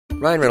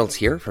Ryan Reynolds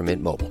here from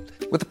Mint Mobile.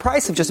 With the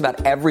price of just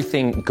about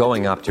everything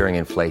going up during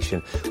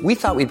inflation, we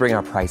thought we'd bring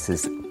our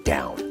prices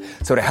down.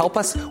 So to help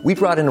us, we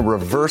brought in a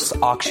reverse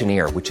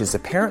auctioneer, which is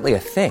apparently a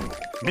thing.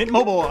 Mint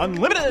Mobile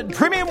Unlimited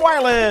Premium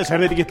Wireless. How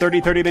to get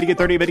 30, 30, bit to get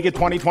 30, bit to get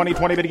 20, 20,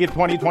 20, bit to get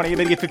 20, 20,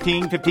 bit to get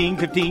 15, 15,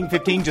 15,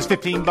 15, just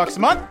 $15 a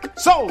month?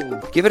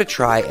 Sold! Give it a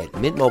try at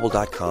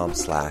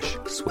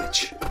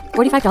mintmobile.com/switch.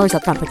 $45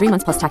 up front for 3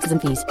 months plus taxes and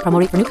fees. Promo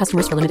rate for new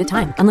customers for limited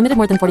time. Unlimited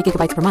more than 40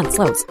 gigabytes per month.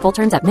 Slows full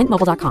terms at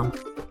mintmobile.com.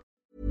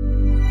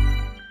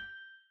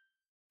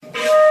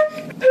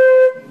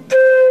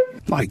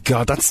 My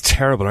God, that's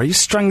terrible. Are you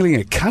strangling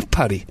a cat,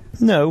 Paddy?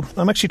 No,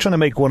 I'm actually trying to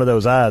make one of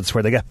those ads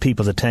where they get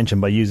people's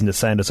attention by using the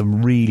sound of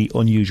some really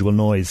unusual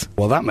noise.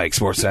 Well, that makes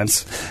more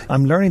sense.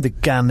 I'm learning the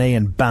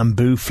Ghanaian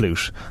bamboo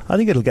flute. I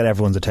think it'll get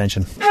everyone's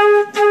attention.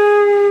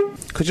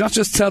 Could you not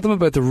just tell them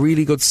about the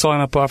really good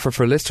sign-up offer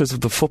for listeners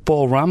of the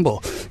Football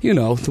Ramble? You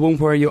know, the one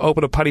where you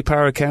open a Paddy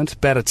Power account,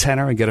 bet a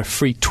tenner and get a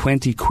free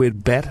 20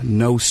 quid bet,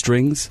 no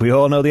strings. We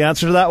all know the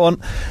answer to that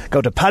one.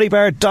 Go to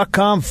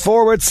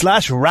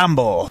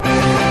paddypower.com/ramble.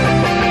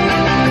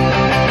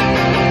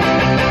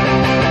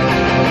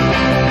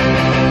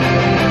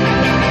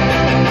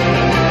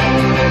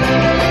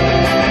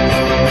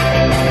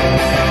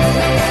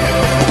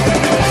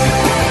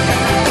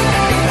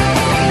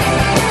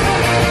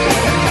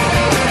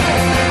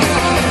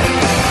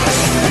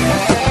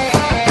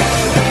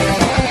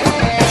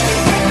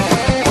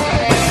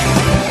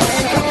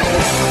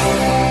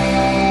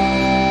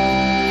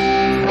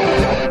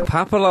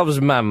 Papa loves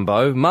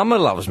Mambo, Mama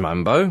loves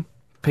Mambo.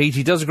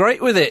 Petey does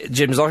great with it.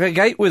 Jim's like a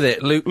gate with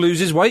it. Luke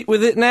loses weight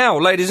with it now.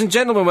 Ladies and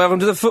gentlemen, welcome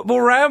to the Football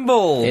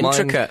Ramble.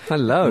 Intricate.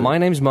 Hello. My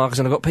name's Marcus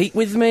and I've got Pete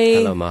with me.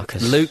 Hello,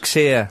 Marcus. Luke's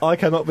here. I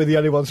cannot be the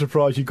only one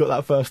surprised you got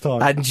that first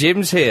time. And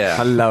Jim's here.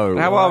 Hello.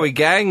 How are we,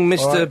 gang?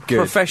 Mr. Right, good.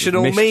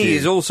 Professional Missed Me you.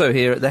 is also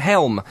here at the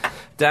helm.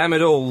 Damn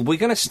it all. We're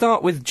going to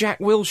start with Jack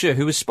Wilshere,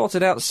 who was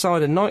spotted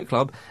outside a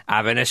nightclub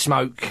having a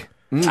smoke,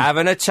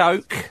 having a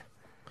toke,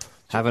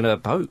 having a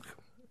poke.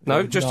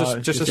 No, just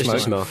a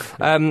smoke.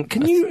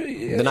 Can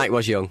you... The night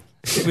was young.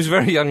 It was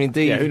very young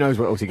indeed. Yeah, who knows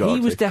what else he got He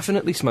up was to.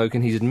 definitely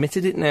smoking. He's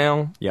admitted it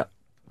now. Yeah.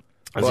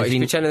 As Well, if he's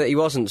pretending that he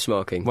wasn't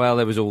smoking. Well,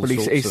 there was all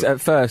sorts of... At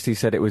first he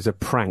said it was a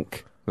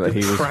prank that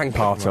he was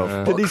part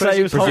of. Did he say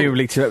he was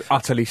Presumably to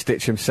utterly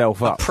stitch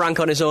himself up. Prank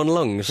on his own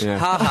lungs. Yeah.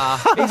 Ha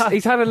ha.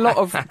 He's had a lot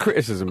of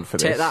criticism for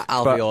this. Take that,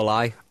 but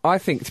alveoli. I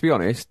think, to be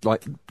honest,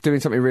 like, doing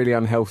something really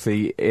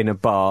unhealthy in a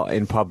bar,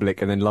 in public,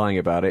 and then lying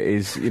about it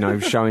is, you know,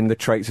 showing the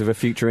traits of a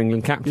future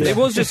England captain. It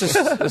was just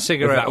a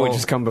cigarette. That would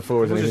just come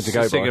before as anything to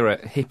go by.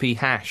 Cigarette. Hippie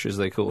hash, as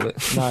they call it.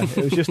 No, it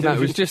was just... No, it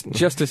was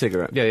just a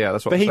cigarette. Yeah,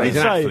 that's what But I'm he saying. did He's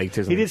an say... athlete,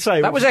 isn't he he? did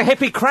say... That was a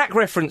hippie crack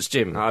reference,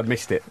 Jim. I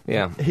missed it.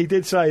 Yeah. He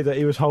did say that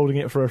he was holding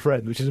it for a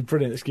friend, which is a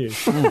brilliant excuse.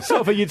 Sort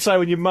of thing you'd say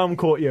when your mum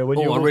caught you when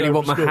you were I really walking want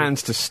home my from school.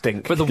 hands to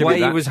stink. But the Give me way he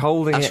that. was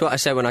holding That's it... what I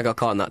said when I got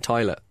caught in that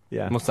toilet.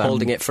 Yeah. What's that?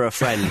 Holding it for a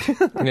friend.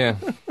 Yeah.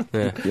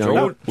 Yeah. We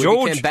George,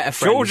 became better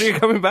friends. George, are you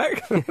coming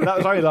back? That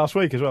was only last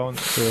week as well,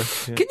 wasn't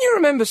it? Yeah. Can you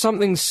remember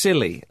something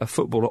silly a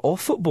footballer or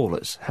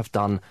footballers have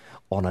done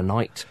on a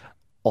night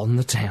on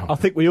the town? I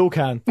think we all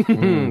can.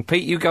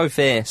 Pete, you go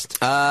first.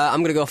 I'm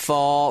going to go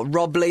for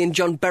Rob Lee and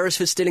John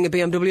Beresford stealing a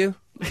BMW.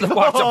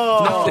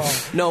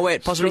 No,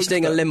 wait, possibly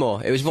stealing a limo.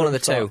 It was one of the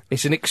two.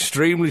 It's an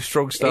extremely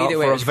strong start Either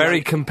way, for it a was very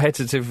great.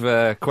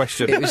 competitive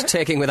question. It was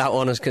taking without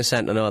owner's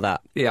consent, I know that.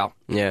 Yeah.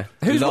 Yeah.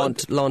 Who's Lawn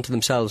to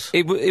themselves.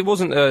 It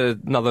wasn't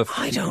another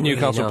I don't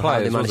Newcastle really know player, how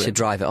they managed was to it?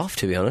 drive it off,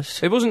 to be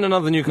honest. It wasn't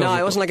another Newcastle. No,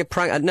 it wasn't like a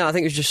prank. No, I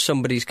think it was just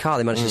somebody's car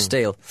they managed to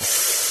steal.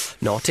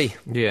 Naughty.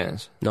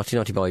 Yes.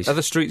 Naughty boys. Are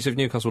the streets of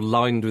Newcastle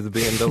lined with the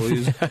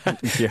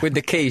BMWs? With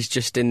the keys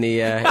just in the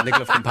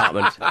glove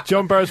compartment.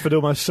 John Beresford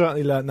almost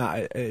certainly learnt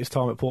that at his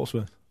time at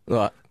Portsmouth.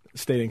 What?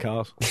 Stealing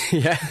cars.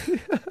 Yeah.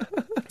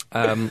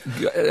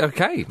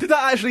 Okay. Did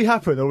that actually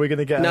happen, or are we going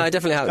to get... No, it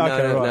definitely happened.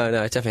 Okay, right.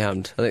 No, it definitely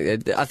happened.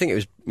 I think it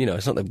was,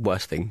 it's not the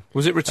worst thing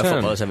Was it a returned?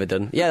 footballer's ever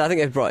done. Yeah, I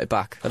think they've brought it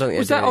back. I don't think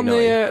Was they that did on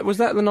any naughty. the? Was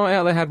that the night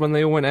out they had when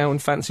they all went out in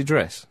fancy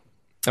dress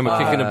and were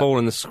kicking a ball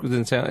in the square?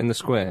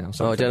 Or something?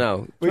 Oh, I don't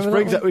know.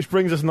 Which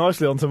brings us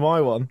nicely onto my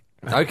one.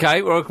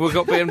 Okay, well, we've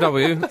got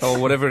BMW or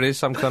whatever it is,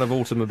 some kind of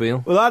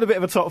automobile. Well, I had a bit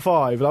of a top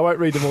five, but I won't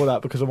read them all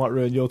out because I might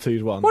ruin your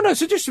two's one. Well, no,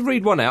 so just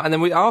read one out, and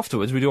then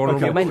afterwards we do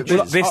honourable Okay.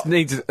 mentions. This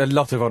needs a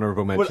lot of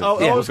honourable mentions.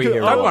 Well, I was We'll be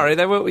here gonna- Don't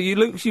all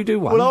worry, you do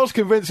one. Well, I was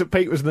convinced that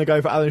Pete was going to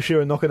go for Alan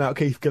Shearer knocking out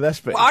Keith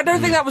Gillespie. I don't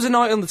think that was a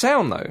night on the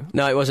town, though.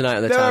 No, it wasn't out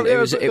at the Yeah, time. yeah, It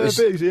was. but It was.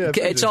 they're busy, yeah, It's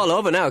busy. all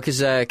over now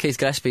because Keith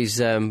Gillespie's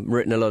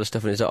written a lot of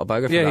stuff in his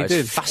autobiography. Yeah, now. he It's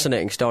did.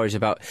 fascinating stories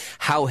about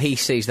how he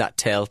sees that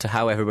tale to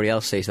how everybody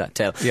else sees that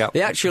tale. Yeah.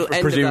 The actual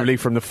end Presumably of literally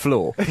from the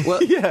floor. Well,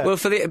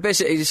 well,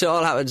 basically, this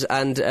all happens,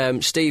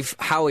 and Steve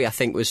Howie, I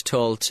think, was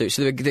told to.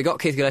 So they got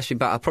Keith Gillespie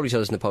back. I probably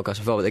told this in the podcast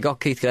before, but they got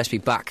Keith Gillespie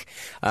back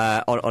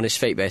on his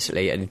feet,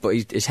 basically, but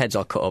his head's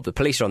all cut up. The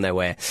police are on their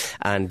way,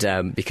 and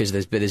because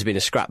there's been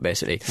a scrap,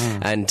 basically,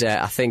 and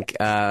I think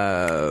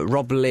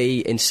Rob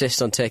Lee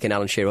insists on taking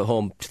Alan Shearer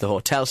home to the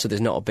hotel, so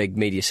there's not a big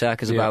media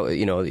circus about it.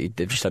 You know,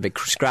 they've just had a big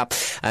scrap,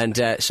 and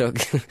so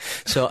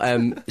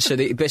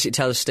they basically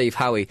tells Steve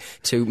Howie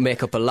to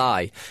make up a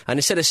lie, and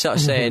instead of sort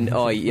of saying,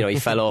 "Oh, you know, he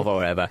fell over" or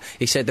whatever,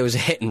 he said there was a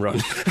hit and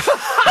run.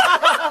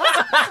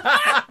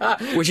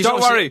 Which is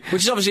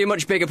obviously a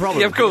much bigger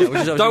problem. Yeah, of course.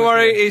 Don't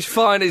worry, it's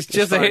fine. It's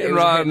just a hit and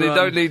run. You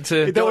don't need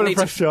to. You don't want to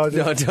press charges.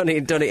 No, don't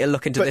need to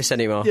look into this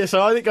anymore. Yeah,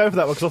 so I didn't go for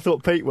that one because I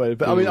thought Pete would.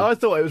 But I mean, I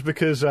thought it was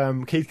because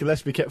Keith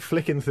Gillespie kept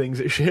flicking things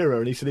at Shearer,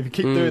 and he said, "If you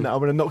keep doing that, I'm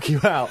going to knock you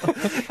out."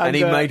 And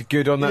he made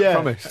good on that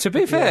promise. To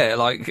be fair,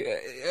 like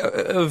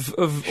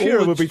of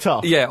Shearer would be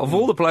tough. Yeah, of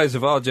all the players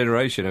of our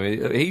generation, I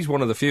mean, he's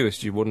one of the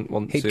fewest you wouldn't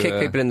want He'd to. He'd kick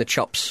people in the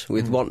chops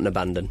with wanton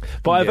abandon.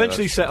 But I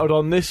eventually settled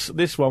on this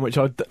one, which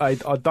I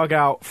dug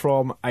out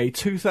from a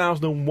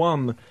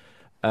 2001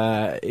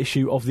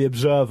 issue of The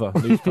Observer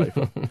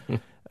newspaper.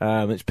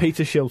 It's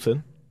Peter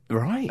Shilton.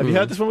 Right. Have you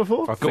heard this one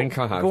before? I think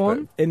I have. Go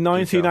on. In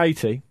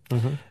 1980,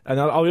 and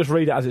I'll just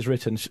read it as it's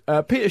written.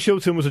 Peter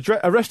Shilton was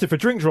arrested for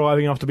drink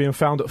driving after being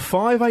found at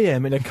 5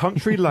 a.m. in a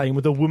country lane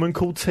with a woman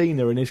called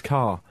Tina in his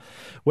car.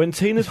 When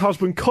Tina's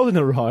husband Colin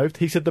arrived,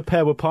 he said the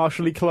pair were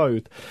partially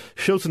clothed.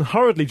 Shilton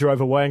hurriedly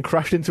drove away and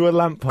crashed into a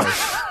lamppost.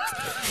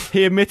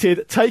 He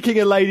admitted taking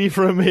a lady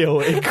for a meal,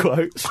 in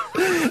quotes,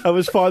 and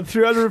was fined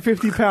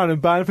 £350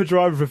 and banned for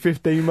driving for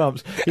 15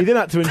 months. He then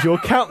had to endure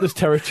countless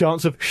terror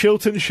chants of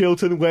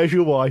 "Shilton, where's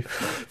your wife?"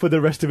 for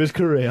the rest of his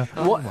career.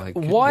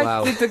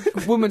 Why did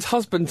the woman's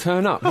husband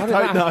turn up? I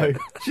don't know.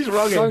 She's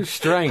wrong. So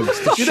strange.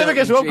 You never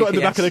guess what I've got in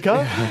the back of the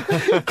car.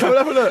 Come and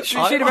have a look. She'd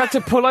have had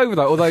to pull over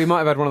though, although he might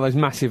have had one of those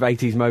massive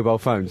 80s mobile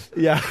phones.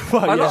 Yeah,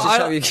 well, I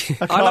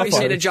like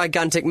seeing a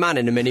gigantic man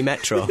in a mini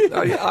metro.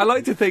 I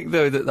like to think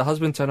though that the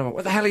husband turned up.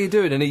 What the hell are you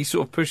doing? And he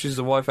sort of pushes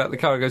the wife out of the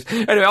car and goes,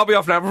 "Anyway, I'll be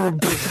off now."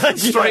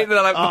 Straight into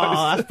the lamppost.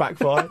 Oh, that's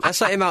backfired. That's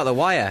like him out of The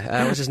Wire.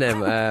 What's his name?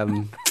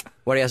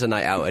 Where he has a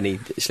night out and he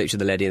sleeps with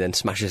the lady and then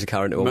smashes the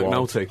car into a wall.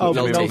 McNulty. Oh,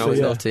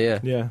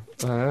 McNulty, yeah.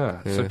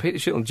 So Peter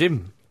Shilton,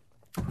 Jim.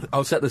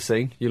 I'll set the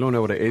scene. You'll all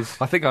know what it is.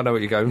 I think I know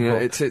what you're going for.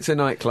 It's a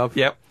nightclub.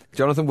 Yep.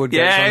 Jonathan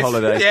Woodgate's on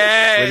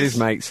holiday with his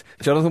mates.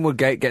 Jonathan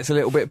Woodgate gets a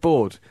little bit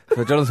bored.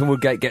 So Jonathan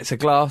Woodgate gets a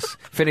glass,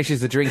 finishes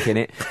the drink in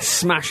it,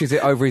 smashes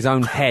it over his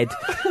own head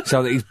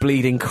so that he's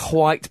bleeding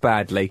quite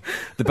badly.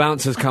 The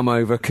bouncers come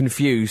over,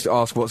 confused,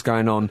 ask what's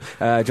going on.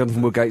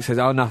 Jonathan Woodgate says,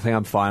 "Oh, nothing,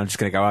 I'm fine, I'm just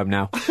going to go home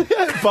now."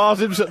 Bars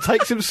himself,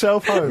 takes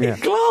himself home. Yeah.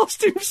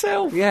 Glassed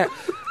himself. Yeah.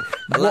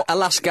 A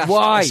last gasp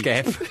Why?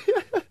 escape.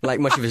 Like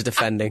much of his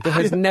defending. There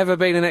has never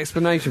been an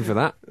explanation for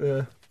that.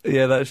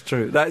 Yeah, that's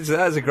true. That's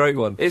a great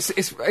one.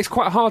 It's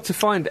quite hard to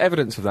find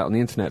evidence of that on the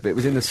internet, but it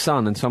was in the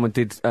Sun, and someone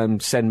did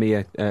send me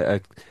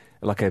a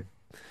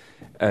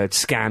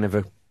scan of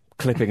a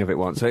clipping of it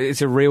once. So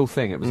it's a real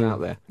thing. It was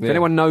out there. If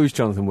anyone knows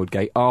Jonathan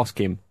Woodgate,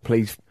 ask him.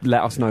 Please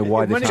let us know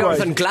why this happened.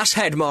 Jonathan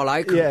Glasshead, more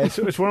like. Yeah,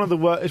 it's one of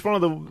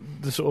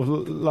the sort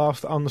of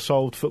last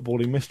unsolved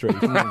footballing mysteries.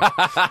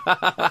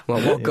 Well,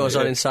 what goes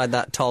on inside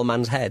that tall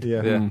man's head?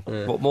 Yeah.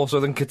 What more so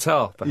than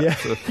Qatar?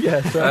 Perhaps?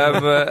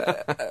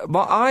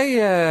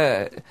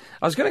 I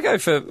was going to go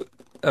for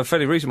a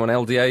fairly recent one,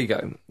 El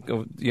Diego,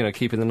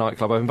 keeping the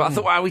nightclub open. But I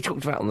thought, we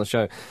talked about it on the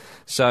show.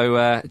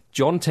 So,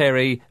 John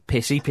Terry,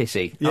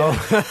 Pissy.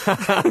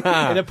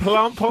 Yeah. In a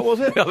plant pot, was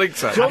it? I think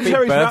so. John Happy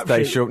Terry's birthday,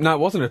 rap sheet. Sean. No, it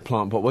wasn't a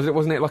plant pot, was it?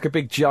 Wasn't it like a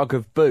big jug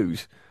of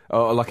booze?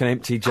 Or like an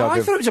empty jug I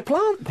of... thought it was a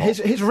plant pot.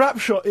 His rap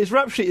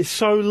sheet is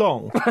so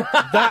long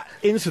that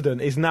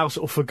incident is now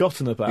sort of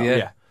forgotten about.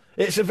 Yeah.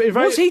 It's a very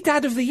Was he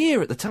Dad of the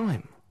Year at the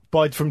time?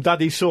 from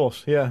Daddy's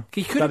Sauce. Yeah,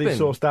 He could have Daddy's been.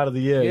 Sauce, Dad of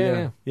the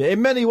Year. Yeah.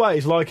 In many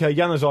ways, like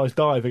Januzaj's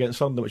dive against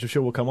Sunderland, which I'm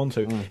sure we'll come on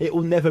to, it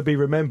will never be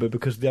remembered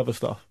because of the other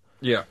stuff.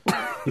 Yeah.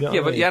 You know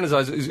Yeah, what but I mean?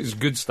 Januzaj is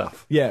good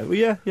stuff. Yeah, well,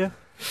 yeah.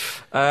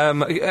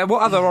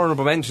 What other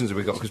honourable mentions have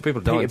we got? Because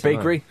people Peter died tonight.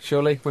 Beagrie,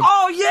 surely?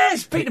 Oh,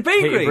 yes! Peter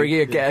Beagrie! Peter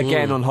Beagrie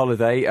again on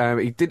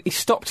holiday. He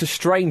stopped a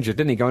stranger,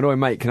 didn't he? Going, "Oh,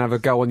 mate, can I have a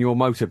go on your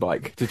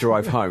motorbike to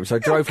drive home?" So I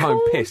drove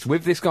home pissed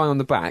with this guy on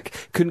the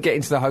back. Couldn't get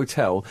into the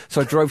hotel, so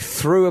I drove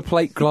through a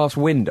plate glass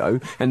window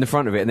in the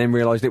front of it, and then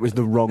realised it was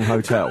the wrong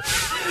hotel.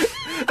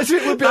 As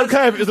if it would be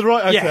okay if it was the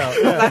right hotel.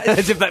 Yeah.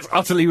 As if that's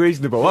utterly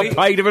reasonable. I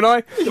paid him, and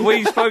I.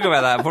 We spoke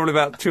about that probably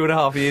about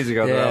 2.5 years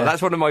ago. Yeah.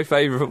 That's one of my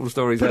favourite football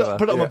stories ever.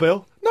 Put it on my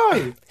bill.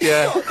 No.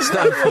 Yeah.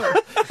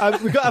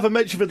 We've got to have a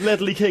mention for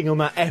Ledley King on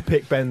that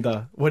epic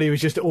bender when he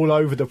was just all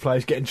over the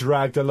place, getting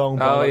dragged along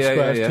by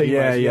Spurs teammates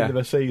at the end of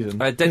a season.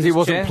 Because he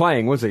wasn't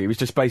playing, was he? He was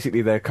just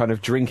basically their kind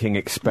of drinking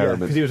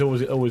experiment. Because he was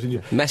always in.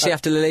 Messi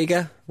after La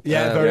Liga?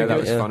 Yeah, very that good.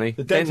 was funny.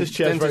 The dentist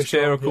chair, Dentist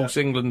chair, of course,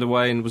 England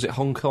away, and was it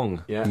Hong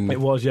Kong? Yeah. It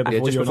was, yeah,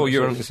 Just before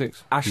Euro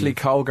 96. Ashley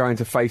Cole going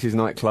to Faces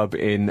nightclub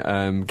in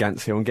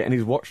Gants Hill and getting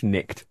his watch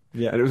nicked.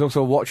 Yeah. And it was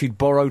also a watch he'd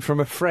borrowed from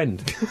a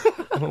friend.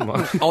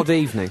 Odd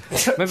evening.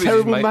 Maybe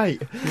Terrible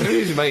mate. Maybe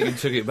his mate who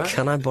took it back.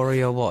 Can I borrow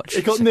your watch?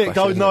 It got nicked.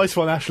 Oh, nice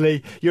one,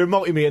 Ashley. You're a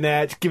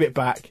multi-millionaire. Just give it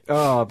back.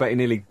 Oh, I bet he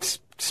nearly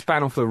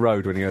span off the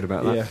road when he heard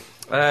about that.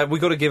 Yeah.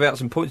 We've got to give out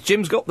some points.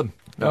 Jim's got them.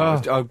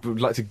 I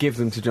would like to give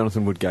them to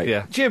Jonathan Woodgate.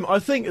 Yeah. Jim, I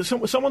think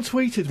someone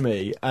tweeted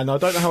me, and I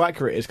don't know how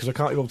accurate it is because I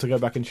can't be able to go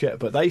back and check,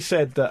 but they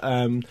said that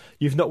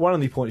you've not won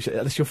any points yet.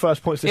 That's your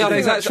first points this Yeah, I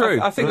season. think that's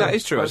true. I think that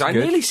is true. That's I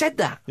good. nearly said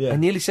that. Yeah. I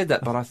nearly said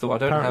that, but I thought I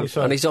don't Apparently have...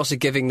 so. And he's also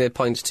giving the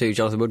points to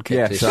Jonathan Woodgate.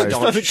 Yeah, to so-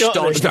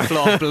 staunch the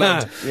flow of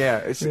blood. Yeah,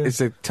 it's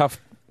a tough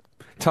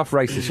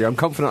race this year. I'm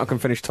confident I can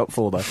finish top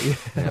 4 though.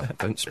 Yeah,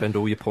 don't spend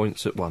all your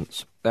points at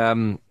once.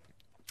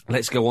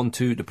 Let's go on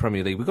to the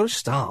Premier League. We've got to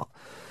start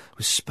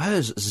with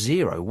Spurs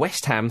 0,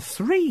 West Ham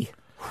 3.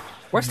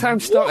 West Ham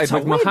started What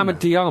a with win. Mohamed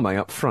Diarmi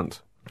up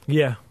front.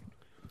 Yeah.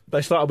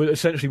 They started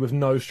essentially with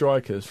no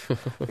strikers.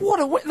 What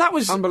a win. That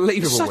was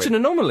Unbelievable such win. an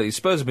anomaly.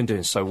 Spurs have been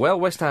doing so well.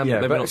 West Ham, Yeah,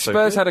 maybe but not so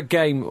Spurs good. had a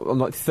game on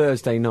like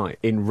Thursday night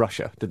in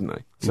Russia, didn't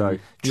they? So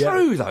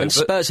True, though. And but-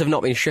 Spurs have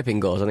not been shipping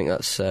goals. I think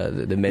that's the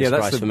main Yeah,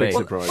 that's surprise the for big me.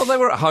 surprise. Well, they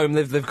were at home.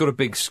 They've got a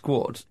big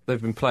squad.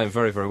 They've been playing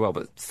very, very well.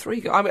 But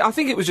 3. I mean, I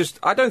think it was just.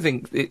 I don't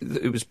think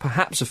it was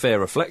perhaps a fair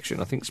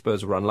reflection. I think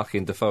Spurs were unlucky,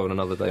 and Defoe and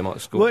another day might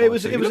have scored. Well, it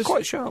was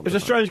quite sharp. It was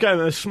a strange game.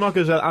 As smug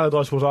as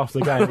Allardyce was after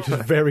the game, which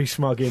was very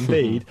smug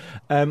indeed.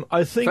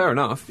 I think fair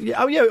enough.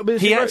 Yeah, but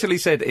He actually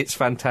said it's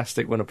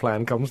fantastic when a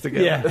plan comes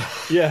together.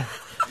 Yeah.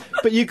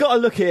 But you've got to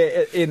look at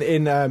it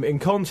in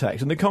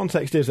context, and the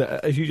context is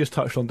that, as you just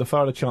touched on, Defoe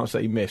had a chance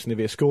that he missed, and if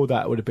he had scored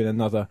that, it would have been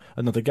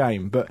another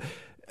game. But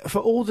for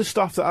all the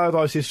stuff that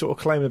Allardyce is sort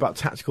of claiming about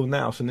tactical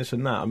nous and this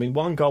and that, I mean,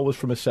 one goal was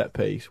from a set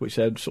piece, which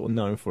they're sort of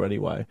known for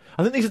anyway.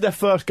 I think these are their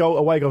first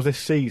away goals this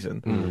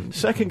season.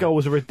 Second goal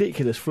was a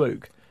ridiculous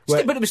fluke.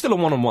 But it was still a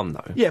 1-on-1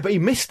 though. Yeah, but he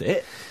missed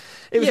it.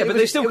 But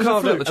they still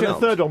carved out the And chance.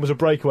 the third one was a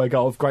breakaway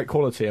goal of great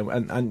quality,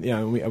 and you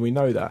know, we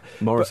know that.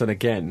 Morrison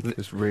again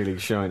is really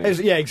showing it.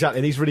 Yeah, exactly.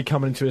 And he's really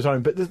coming into his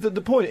own. But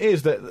the point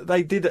is that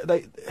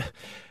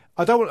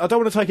I don't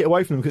want to take it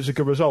away from them because it's a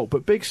good result.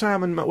 But Big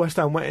Sam and West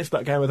Ham went into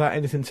that game without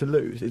anything to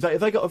lose. If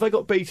they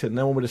got beaten,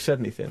 no one would have said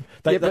anything.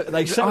 They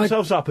set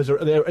themselves up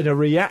in a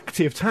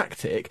reactive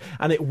tactic,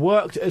 and it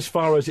worked as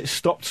far as it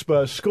stopped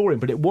Spurs scoring.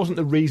 But it wasn't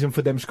the reason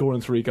for them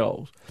scoring 3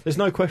 goals. There's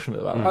no question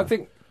about that. I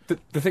think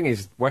the thing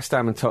is, West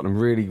Ham and Tottenham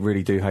really,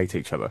 really do hate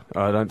each other.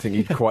 I don't think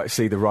you'd quite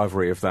see the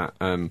rivalry of that.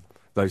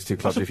 Those two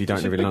clubs, if you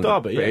don't live in London,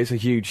 derby, yeah. But it's a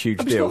huge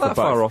It's deal. not that for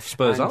both. far off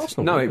Spurs And-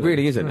 Arsenal. No, it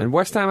really isn't. And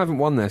West Ham haven't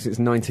won there since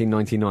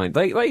 1999.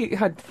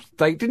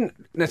 They didn't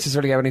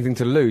necessarily have anything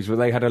to lose, but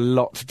they had a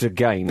lot to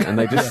gain, and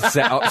they just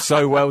set up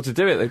so well to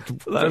do it.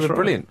 They were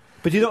brilliant.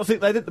 But do you not think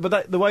they did?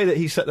 But the way that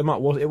he set them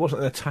up wasn't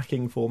an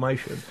attacking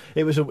formation.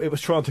 It was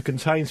trying to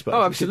contain Spurs. Oh,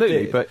 which it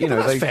absolutely. did. But you know,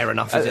 That's they, fair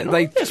enough, is it not?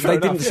 They fair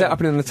didn't enough, set yeah. up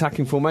in an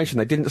attacking formation.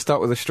 They didn't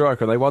start with a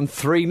striker. They won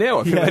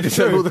 3-0. I think Yeah, they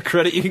deserve true. all the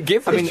credit you can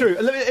give them. It's true.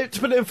 And to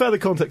put it in further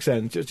context,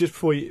 then, just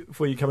before you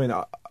come in,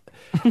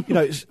 you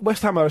know,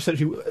 West Ham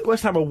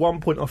are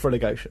 1 point off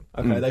relegation.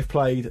 Okay, they've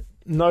played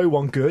no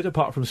one good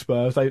apart from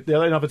Spurs. The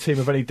only other team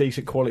of any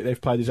decent quality they've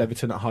played is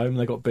Everton at home, and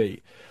they got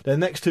beat. Their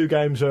next 2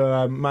 games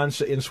are Man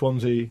City and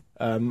Swansea.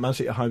 Man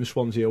City at home,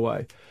 Swansea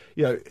away.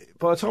 You know,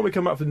 by the time we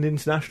come back from the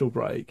international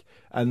break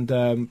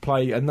and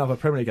play another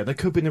Premier League game, they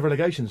could be in the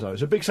relegation zone.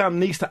 So Big Sam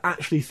needs to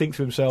actually think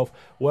to himself,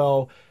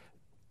 well,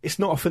 it's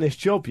not a finished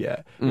job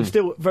yet. It's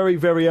still very,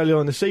 very early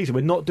on in the season.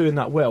 We're not doing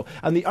that well.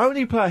 And the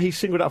only player he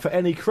singled out for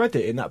any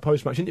credit in that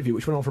post-match interview,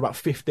 which went on for about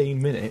 15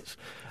 minutes,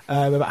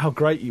 about how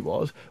great he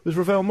was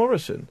Ravel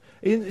Morrison.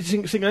 He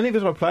didn't sing any of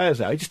his other players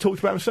out. He just talked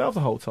about himself the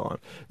whole time.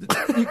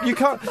 you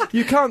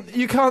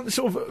can't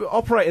sort of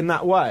operate in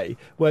that way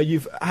where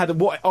you've had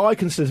what I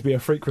consider to be a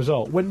freak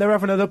result when they're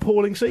having an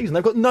appalling season.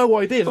 They've got no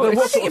idea. Well,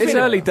 what sort of it's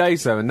thing- early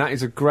days though, and that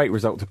is a great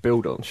result to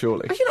build on.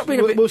 Surely. Are you not being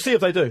a bit... We'll see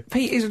if they do.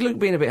 Pete, is Luke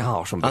being a bit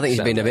harsh on I think he's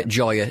Big been Sam a bit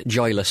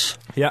joyless.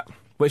 Yeah.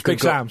 Which Big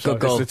Sam. Good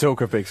goal. It's the talk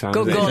of Big Sam.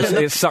 Good goal.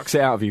 It sucks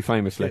it out of you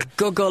famously.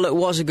 Good goal. It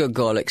was a good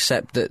goal,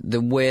 except that the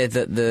way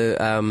that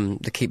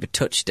the keeper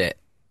touched it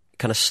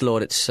kind of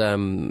slowed its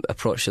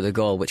approach to the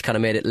goal, which kind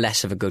of made it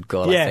less of a good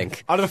goal. Yeah, I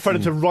think. I'd have afraid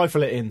him to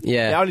rifle it in.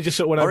 Yeah. I only just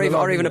sort of went over the line,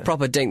 Or even a didn't it?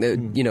 proper dink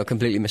that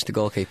completely missed the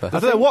goalkeeper. I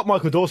don't know what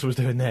Michael Dawson was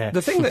doing there.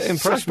 The thing that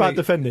impressed Such bad me,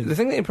 defending. The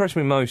thing that impressed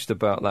me most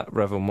about that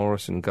Ravel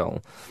Morrison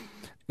goal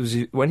was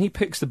when he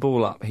picks the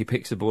ball up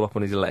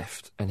on his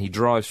left, and he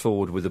drives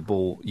forward with the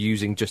ball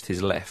using just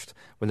his left.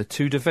 When the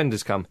 2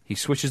 defenders come, he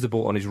switches the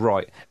ball on his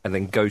right and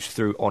then goes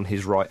through on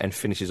his right and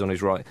finishes on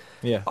his right.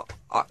 Yeah.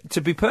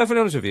 To be perfectly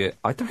honest with you,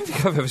 I don't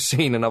think I've ever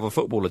seen another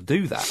footballer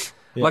do that.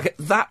 Yeah. Like,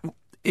 that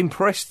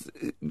impressed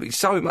me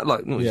so much.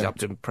 Like, not Yeah. up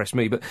to impress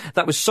me, but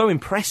that was so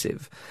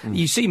impressive.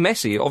 You see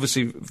Messi,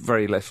 obviously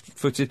very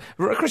left-footed.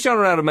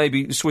 Cristiano Ronaldo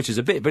maybe switches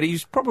a bit, but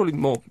he's probably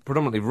more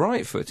predominantly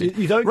right-footed.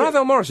 You don't get-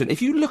 Ravel Morrison,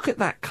 if you look at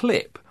that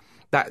clip,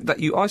 that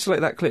you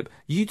isolate that clip,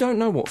 you don't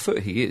know what foot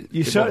he is.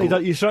 You certainly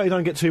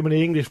don't get too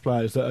many English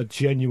players that are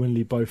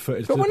genuinely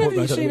both-footed. But when have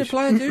you seen a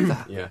player do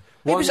that? Yeah.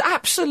 It was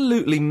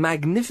absolutely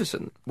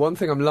magnificent. One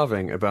thing I'm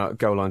loving about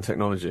goal line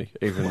technology,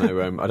 even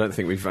though I don't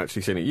think we've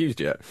actually seen it used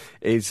yet,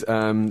 is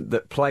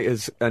that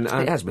players and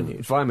it has been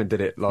used. Vyman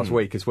did it last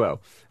week as well.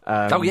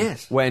 Oh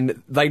yes,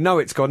 when they know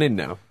it's gone in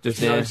now,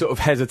 just no sort of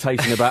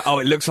hesitation about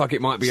it looks like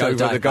it might be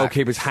over. The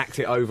goalkeeper's hacked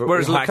it over,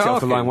 whereas hacked it off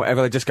the line,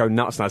 whatever. They just go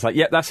nuts now. It's like,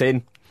 yep, that's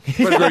in.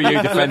 Where are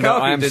you, defender?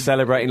 I am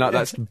celebrating like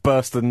that's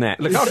burst the net.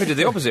 Lukaku did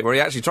the opposite, where he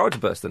actually tried to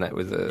burst the net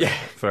with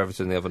for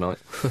Everton the other night.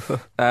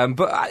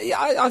 But I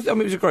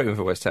mean, it was a great win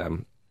for West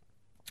Ham,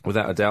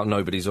 without a doubt.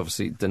 Nobody's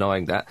obviously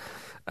denying that.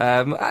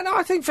 And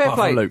I think fair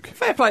play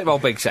to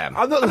old Big Sam.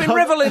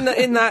 Revel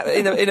in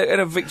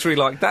a victory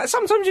like that.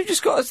 Sometimes you've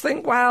just got to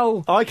think,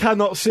 well, I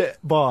cannot sit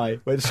by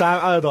when Sam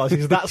Allardyce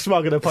is that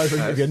smug in a post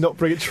interview and not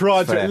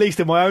trying to, at least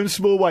in my own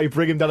small way,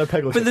 bring him down a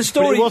peg. But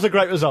it was a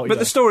great result. But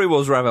the story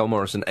was Ravel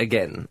Morrison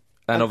again.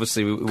 And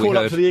obviously we call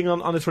heard up to the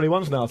England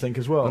under-21s now, I think,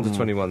 as well.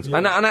 Under-21s. Yeah.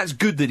 And that's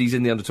good that he's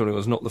in the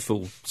under-21s, not the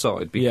full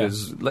side,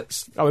 because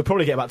we'll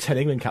probably get about 10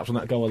 England caps on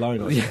that goal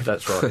alone. Yeah,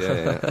 that's right,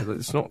 yeah.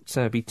 Let's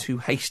not be too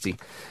hasty,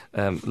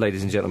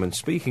 ladies and gentlemen.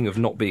 Speaking of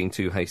not being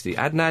too hasty,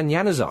 Adnan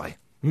Januzaj.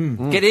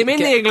 Get him in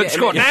the England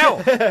squad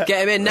now! Get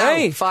him in now,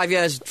 hey. 5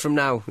 years from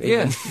now. Even.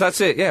 Yeah, that's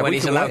it, yeah. When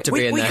he's allowed to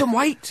be in there. We can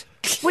wait.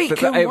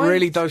 It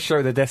really does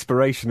show the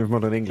desperation of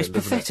modern England.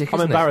 It's pathetic.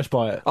 I'm embarrassed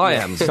by it. I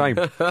am. Same.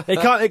 I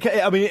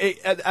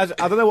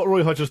don't know what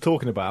Roy Hodge was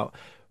talking about,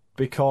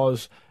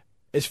 because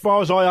as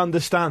far as I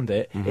understand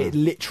it, it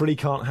literally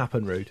can't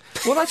happen, Rude.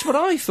 Well, that's what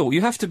I thought. You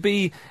have to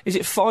be. Is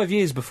it 5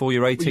 years before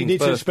your 18th You need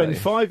birthday? to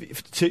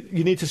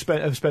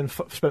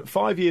spend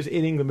 5 years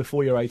in England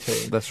before you're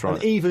 18. That's right.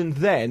 And even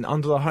then,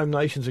 under the Home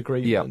Nations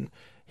Agreement,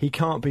 he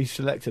can't be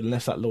selected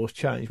unless that law's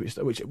changed,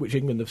 which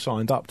England have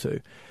signed up to.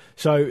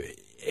 So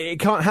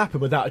it can't happen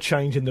without a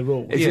change in the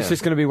rules. It's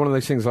just going to be one of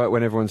those things like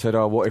when everyone said,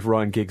 "Oh, what if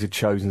Ryan Giggs had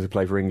chosen to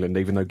play for England,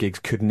 even though Giggs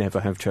could never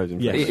have chosen?"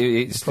 Yes.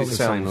 It's the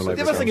same.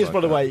 The other thing is, by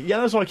the way,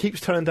 Januzaj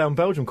keeps turning down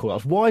Belgium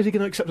call-ups. Why is he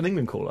going to accept an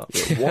England call-up?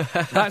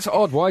 That's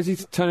odd. Why is he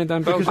turning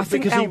down Belgium? I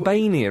think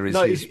Albania is.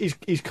 No,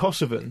 he's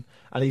Kosovan.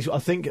 And I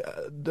think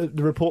the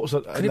reports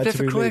that could he play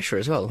for Croatia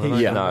as well?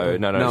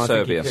 No,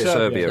 Serbia.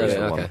 Serbia is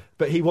the one.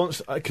 But he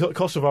wants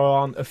Kosovo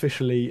aren't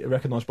officially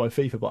recognised by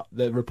FIFA, but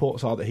the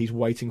reports are that he's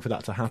waiting for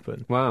that to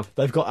happen. Wow,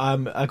 they've got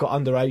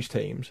underage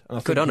teams, and I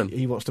think good on him.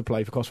 He wants to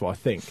play for Kosovo. I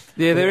think.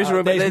 Yeah, there's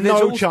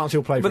no chance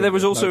he'll play. But there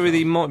was also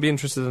he might be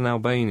interested in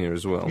Albania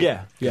as well.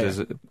 Yeah.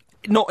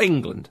 Not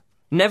England.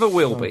 Never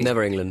will be.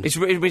 Never England. It's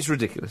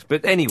ridiculous.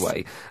 But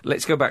anyway,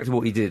 let's go back to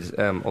what he did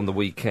on the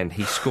weekend.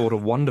 He scored a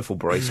wonderful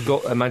brace,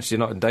 got Manchester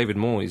United and David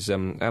Moyes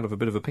out of a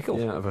bit of a pickle.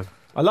 Yeah,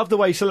 I love the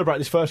way he celebrated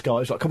his first goal.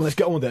 It's like, come on, let's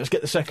get on with it. Let's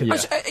get the second.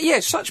 Yeah,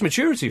 such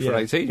maturity for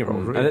an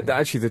 18-year-old. Really. And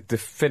actually, the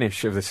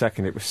finish of the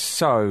second, it was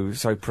so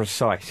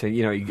precise.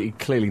 He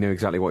clearly knew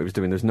exactly what he was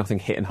doing. There's nothing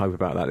hit and hope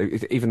about that.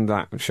 Even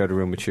that showed a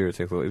real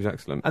maturity. I thought it was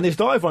excellent. And his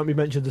dive won't be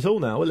mentioned at all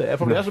now, will it? It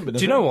probably hasn't been.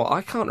 Do you know what?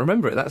 I can't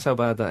remember it. That's how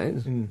bad that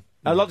is.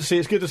 I'd like to see.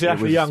 It's good to see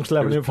Ashley Young still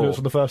having influence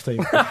on the first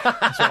team.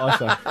 That's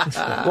what I say.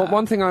 Well,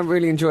 one thing I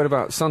really enjoyed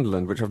about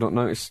Sunderland, which I've not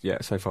noticed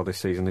yet so far this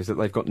season, is that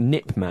they've got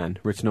Nip Man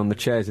written on the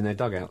chairs in their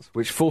dugouts,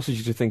 which forces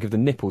you to think of the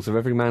nipples of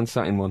every man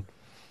sat in one.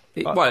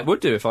 It would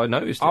do if I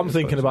noticed. I'm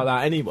thinking about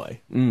that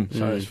anyway,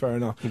 so it's fair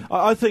enough.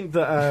 I think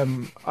that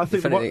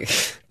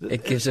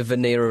it gives a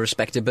veneer of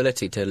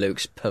respectability to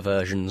Luke's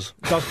perversions.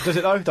 Does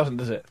it though?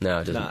 Does it? No,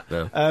 it doesn't.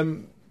 Nah.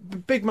 No.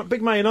 Big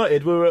Man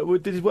United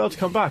did well to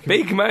come back.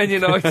 Big Man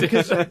United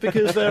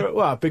because they're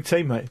a big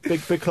team, mate.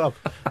 Big club.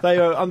 They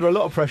are under a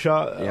lot of pressure.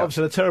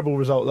 Obviously, a terrible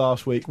result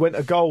last week. Went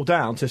a goal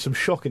down to some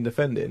shocking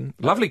defending.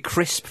 Lovely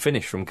crisp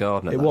finish from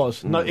Gardner. It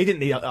was. No, he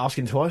didn't ask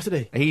him twice,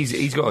 did he?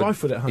 He's got a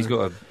rifle at home.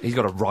 He's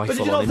got a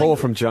rifle on him. More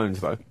from Jones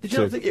though. Did you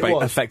not think it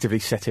was effectively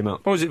set him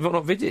up? Or was it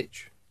not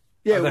Vidic?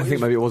 Yeah, I think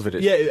maybe it was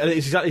Vidic. Yeah, and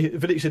it's exactly.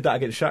 Vidic did that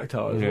against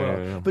Shakhtar as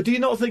well. Yeah. But do you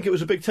not think it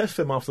was a big test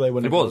for them after they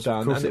went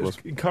down? And it was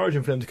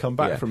encouraging for them to come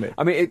back from it.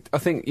 I mean, I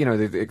think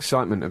the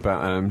excitement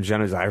about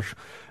Januzaj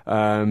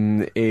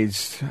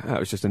is that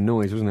was just a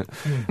noise, wasn't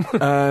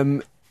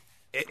it?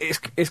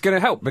 It's going to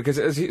help because,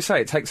 as you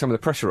say, it takes some of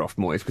the pressure off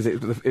Moyes because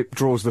it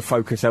draws the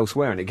focus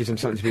elsewhere and it gives him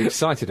something to be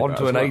excited about.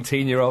 Onto an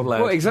 18-year-old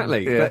lad. Well,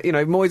 exactly. Yeah. But,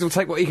 Moyes will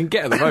take what he can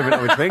get at the moment,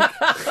 I would think.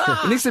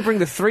 He needs to bring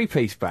the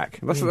three-piece back.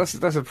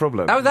 That's a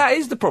problem. Oh, that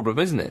is the problem,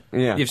 isn't it?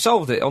 Yeah. You've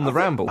solved it on the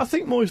ramble. I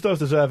think Moyes does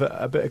deserve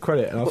a bit of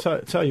credit, and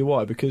I'll tell you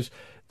why, because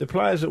the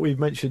players that we've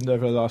mentioned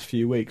over the last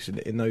few weeks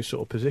in those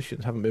sort of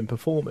positions haven't been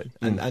performing.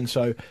 And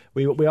so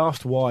we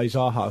asked why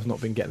Zaha's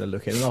not been getting a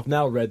look in. And I've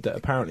now read that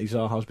apparently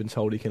Zaha's been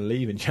told he can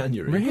leave in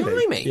January.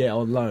 Really? Yeah,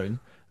 on loan.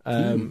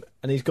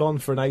 And he's gone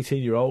for an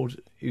 18-year-old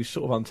who's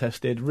sort of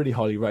untested, really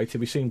highly rated.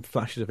 We've seen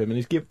flashes of him, and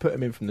he's put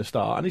him in from the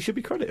start, and he should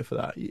be credited for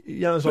that.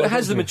 But it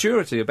has the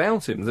maturity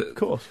about him that, of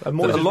course, and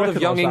that a lot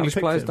of young English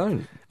players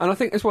don't. And I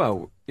think as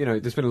well,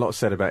 there's been a lot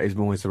said about is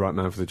Moyes the right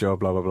man for the job,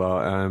 blah blah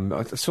blah.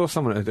 I saw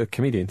a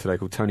comedian today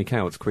called Tony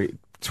Coward's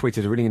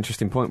tweeted a really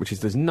interesting point, which is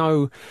there's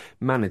no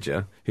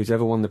manager who's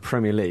ever won the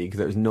Premier League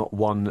that has not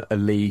won a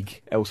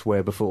league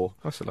elsewhere before.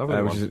 That's a lovely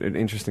one. Which is an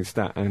interesting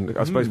stat, and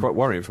I suppose quite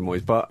worrying for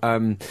Moyes. But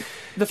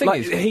the thing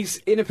is, he's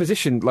in a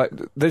position like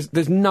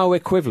there's no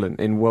equivalent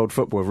in world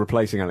football of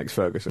replacing Alex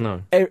Ferguson.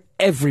 No.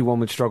 Everyone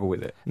would struggle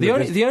with it. The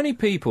only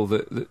people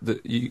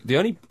the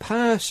only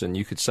person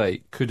you could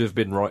say could have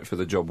been right for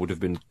the job would have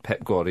been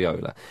Pep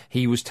Guardiola.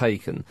 He was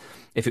taken.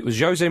 If it was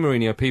Jose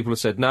Mourinho, people have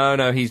said,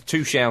 no, he's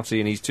too shouty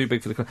and he's too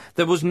big for the club.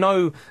 There was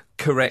no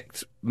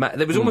correct...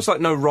 there was almost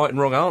like no right and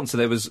wrong answer.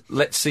 There was,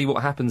 let's see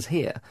what happens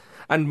here.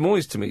 And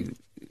Moyes, to me,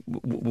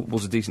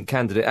 was a decent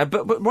candidate.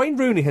 But Wayne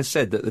Rooney has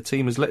said that the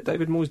team has let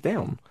David Moyes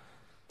down.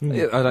 I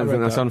don't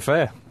think that's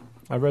unfair.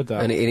 I read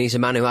that. And he's a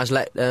man who has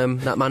let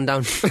that man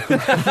down.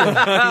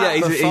 Yeah,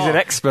 he's an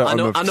expert on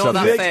the I know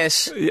that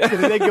face. Yeah. Did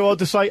they go on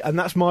to say, and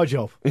that's my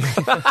job?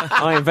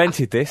 I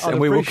invented this,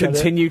 and we will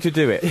continue to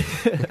do it.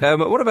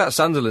 What about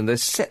Sunderland? They're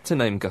set to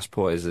name Gus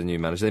Poyet as the new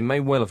manager. They may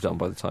well have done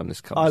by the time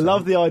this comes. I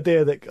love the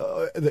idea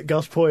that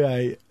Gus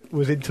Poyet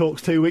was in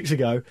talks 2 weeks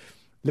ago.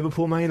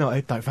 Liverpool, Man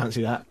United, don't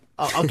fancy that.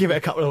 I'll give it a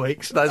couple of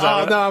weeks. No,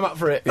 I'm up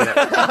for it. Yeah.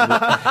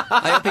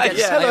 I hope he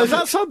gets. Hello, is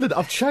that something?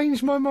 I've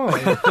changed my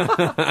mind.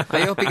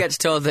 I hope he gets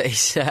told that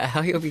he's. I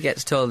hope he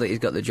gets told that he's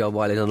got the job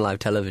while he's on live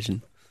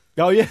television.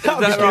 Oh yeah,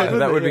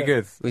 that would be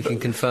good. We can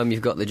confirm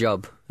you've got the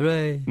job.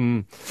 Hooray!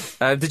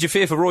 Did you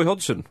fear for Roy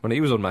Hodgson when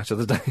he was on Match of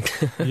the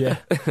Day? Yeah.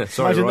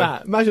 Sorry, Imagine Roy.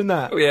 that. Imagine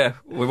that. Yeah,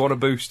 we want a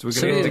boost. We're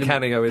going to get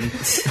Canio in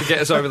to get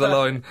us over the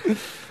line.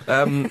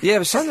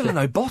 But Sunderland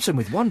though bottom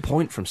with 1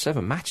 point from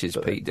 7 matches.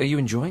 Pete, are you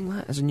enjoying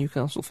that as a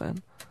Newcastle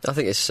fan? I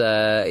think it's.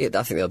 I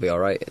think they'll be all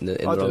right in the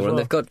long run.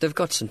 Well. They've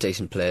got some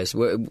decent players.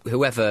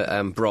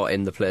 Whoever brought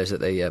in the players that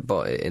they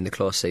bought in the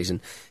close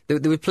season, there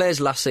were players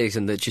last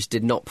season that just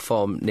did not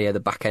perform near the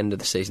back end of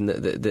the season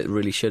that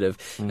really should have.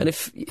 And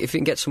if you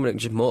can get someone that can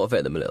just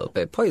motivate them a little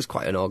bit, Poyet's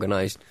quite an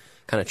organised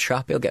kind of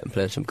chap. He'll get them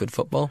playing some good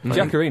football.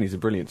 Giaccherini's a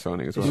brilliant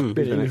signing as well.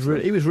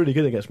 He was really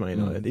good against Man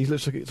United. He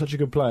looks like such a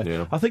good player.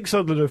 Yeah. I think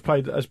Sunderland have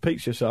played, as Pete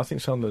just said, I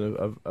think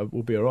Sunderland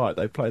will be all right.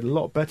 They've played a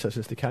lot better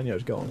since Di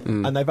Canio's gone.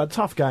 And they've had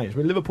tough games. I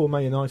mean, Liverpool,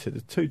 Man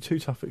United, two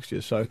tough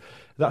fixtures. So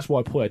that's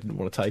why Poyet didn't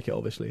want to take it,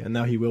 obviously. And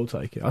now he will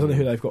take it. I don't know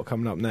who they've got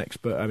coming up next,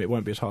 but it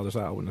won't be as hard as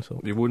that, I wouldn't have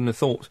thought. You wouldn't have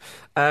thought.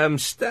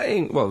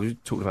 We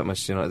talked about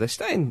Manchester United. They're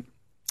staying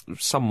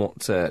somewhat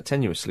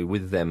tenuously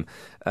with them.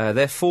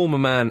 Their former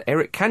man,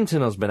 Eric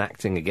Cantona's been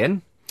acting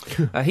again.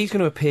 He's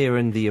going to appear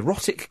in the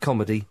erotic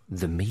comedy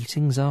The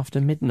Meetings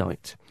After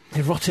Midnight.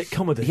 Erotic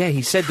comedy? Yeah,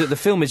 he said that the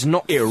film is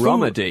not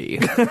Eromedy.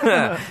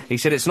 He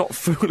said it's not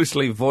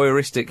foolishly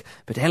voyeuristic,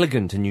 but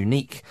elegant and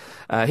unique.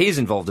 He is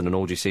involved in an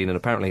orgy scene, and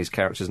apparently his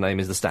character's name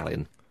is the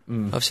Stallion.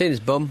 I've seen his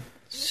bum.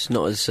 It's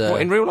not as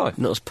in real life?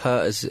 Not as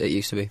pert as it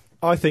used to be.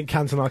 I think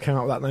Cantona came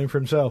up with that name for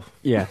himself.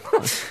 Yeah.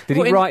 Did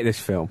he write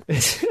this film?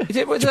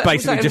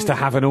 Basically just to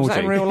have an orgy. Was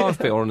that in real life,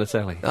 bit or on the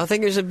telly? I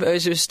think it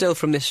was still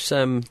from this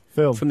film.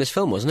 From this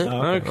film, wasn't it?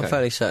 Oh, okay. I'm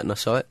fairly certain I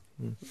saw it.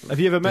 Have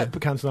you ever met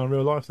Cantona in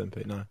real life then,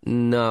 Pete? No.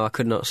 No, I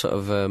could not sort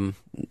of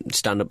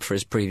stand up for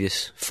his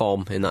previous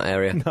form in that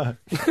area. No.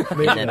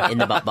 in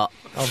the butt.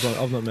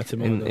 I've not met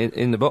him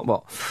in the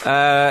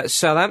butt.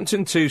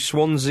 Southampton to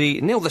Swansea.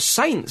 Neil, the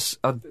Saints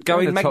are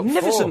going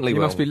magnificently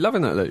well. You must be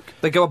loving that, Luke.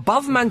 They go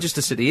above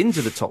Manchester City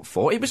into the top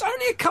 4. It was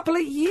only a couple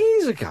of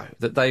years ago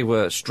that they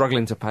were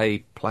struggling to pay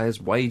players'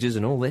 wages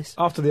and all this.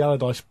 After the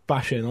Allardyce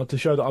bashing, to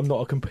show that I'm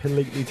not a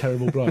completely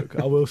terrible bloke,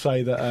 I will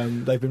say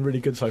that they've been really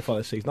good so far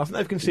this season. I think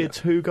they've conceded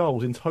 2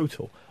 goals in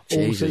total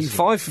all season.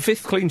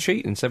 5th clean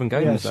sheet in 7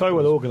 games. Yeah, so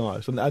well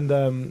organised.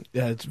 And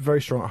it's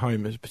very strong at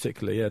home,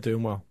 particularly,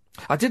 doing well.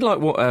 I did like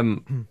what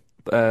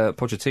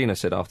Pochettino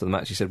said after the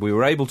match. He said, we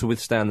were able to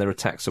withstand their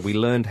attacks, so we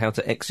learned how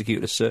to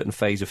execute a certain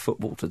phase of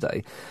football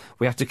today.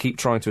 We have to keep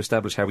trying to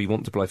establish how we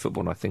want to play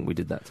football, and I think we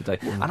did that today.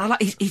 And I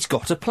like he's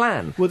got a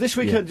plan. Well, this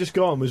weekend just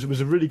gone was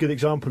a really good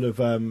example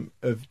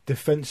of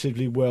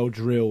defensively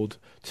well-drilled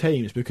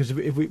teams, because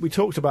if we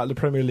talked about the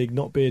Premier League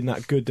not being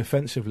that good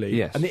defensively,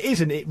 yes. And it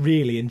isn't it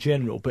really in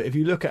general, but if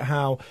you look at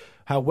how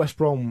West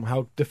Brom,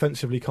 how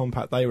defensively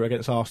compact they were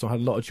against Arsenal, had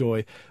a lot of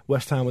joy.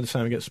 West Ham were the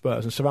same against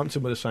Spurs, and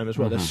Southampton were the same as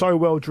well. They're so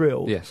well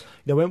drilled. Yes.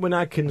 When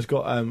Adkins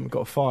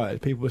got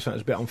fired, people were saying it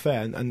was a bit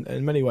unfair, and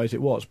in many ways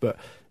it was. But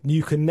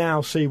you can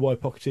now see why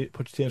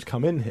Pochettino's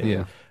come in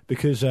here,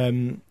 because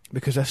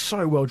they're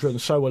so well drilled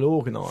and so well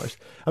organised.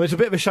 I mean, it's a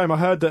bit of a shame. I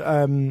heard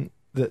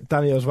that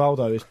Danny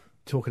Osvaldo is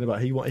talking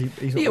about he's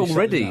not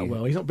already that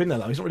well. He's not been there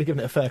long. He's not really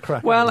given it a fair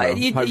crack. Well,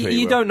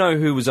 you don't know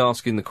who was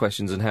asking the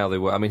questions and how they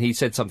were. I mean, he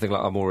said something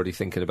like, "I'm already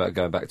thinking about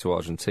going back to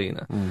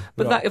Argentina,"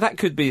 but that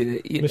could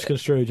be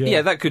misconstrued.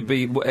 Yeah, that could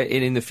be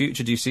in the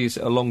future. Do you see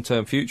a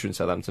long-term future in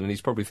Southampton? And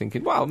he's probably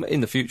thinking, well, in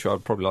the future,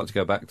 I'd probably like to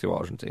go back to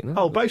Argentina.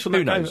 Oh, based on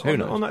who that knows? game, Who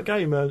knows? On that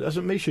game,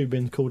 hasn't Mishu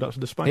been called up to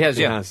the Spain? He has,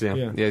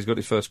 yeah. He's got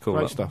his first call.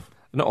 Great up. Stuff.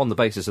 Not on the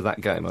basis of that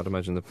game, I'd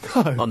imagine.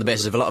 On the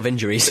basis of a lot of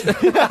injuries.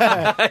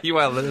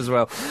 Well, as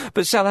well.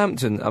 But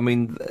Southampton, I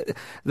mean,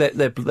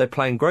 they're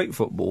playing great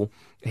football.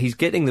 He's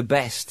getting the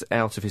best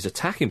out of his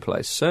attacking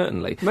players,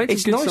 certainly.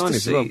 It's nice to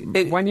see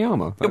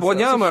Wanyama.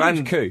 Wanyama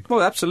and coup.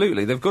 Well,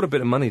 absolutely. They've got a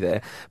bit of money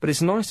there. But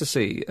it's nice to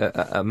see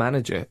a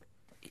manager.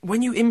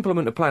 When you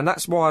implement a plan,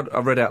 that's why I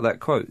read out that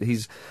quote.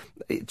 He's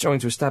trying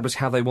to establish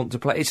how they want to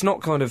play. It's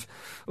not kind of,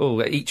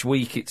 each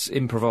week it's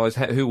improvised,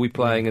 who are we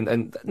playing,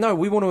 and no,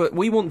 we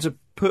want to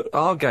put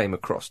our game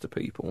across to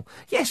people.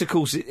 Yes, of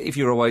course, if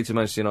you're away to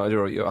Manchester United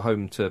or you're at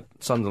home to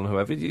Sunderland or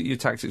whoever, your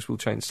tactics will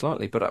change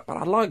slightly, but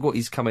I like what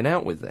he's coming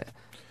out with there.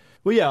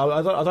 Well, yeah,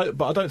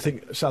 I don't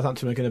think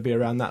Southampton are going to be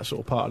around that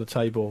sort of part of the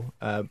table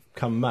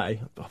come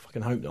May. I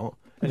fucking hope not.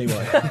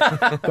 Anyway,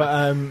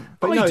 but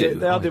no,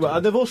 they are doing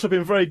well. They've also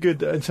been very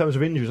good in terms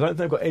of injuries. I don't think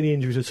they've got any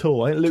injuries at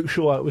all. I think Luke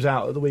Shaw was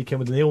out at the weekend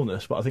with an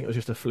illness, but I think it was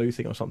just a flu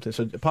thing or something.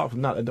 So apart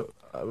from that,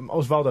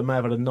 Osvaldo may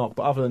have had a knock,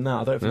 but other than that,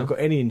 I don't think they've got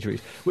any injuries.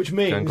 Which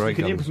means you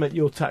can implement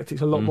your tactics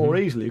a lot more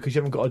easily because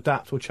you haven't got to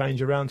adapt or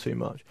change around too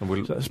much. So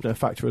that's been a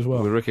factor as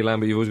well. With Ricky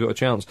Lambert, you've always got a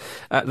chance.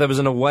 There was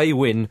an away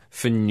win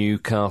for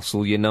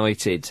Newcastle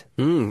United.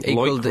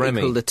 Equal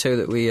the two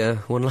that we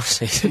won last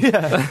season.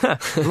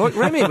 Loic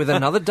Remy with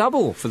another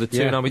double for the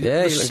two. Yeah,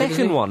 the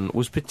second one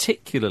was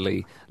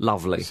particularly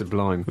lovely.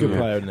 Sublime. Good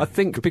player, isn't he? I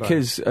think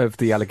because of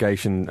the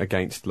allegation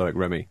against Loic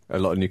Remy, a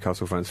lot of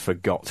Newcastle fans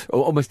forgot,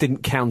 or almost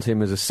didn't count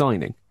him as a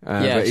signing.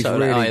 But he's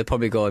he'll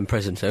probably go in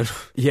prison soon.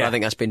 Yeah. I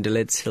think that's been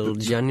delayed till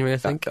January, I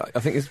think. I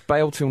think it's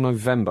bail till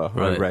November,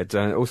 I read.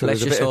 Also,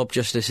 let's just hope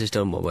justice is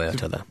done one way or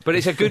another. But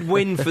it's a good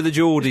win for the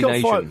Geordie He's got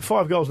nation.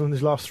 five goals in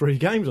his last 3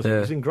 games, I think.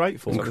 He's in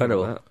great form.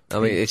 Incredible. I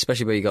mean,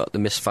 especially where you got the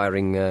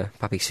misfiring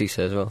Papi Cisse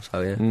as well. So,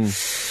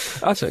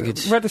 I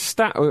read a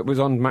stat, it was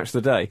on Match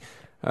of the Day,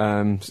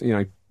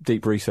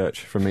 deep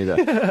research from me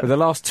there. But the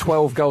last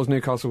 12 goals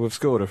Newcastle have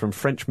scored are from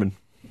Frenchmen.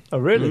 Oh,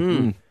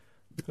 really?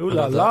 Ooh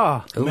la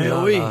la. Mais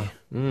oui.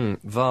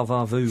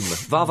 Va-va-voom.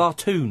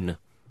 Va-va-toon.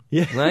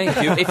 Yeah.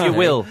 If you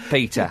will,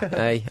 Peter.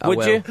 Hey,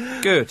 Would you?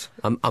 Good.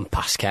 I'm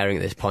past caring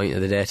at this point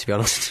of the day, to be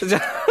honest.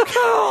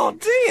 Oh,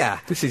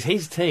 dear. This is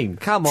his team.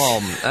 Come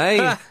on,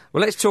 eh?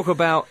 Well, let's talk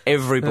about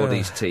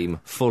everybody's team,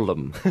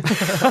 Fulham.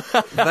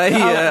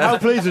 How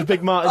pleased was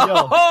Big Martin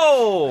Yole?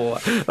 Oh!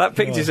 That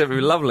picture sent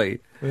me lovely.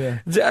 Yeah.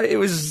 It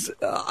was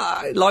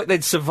like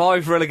they'd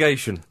survived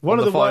relegation on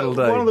the final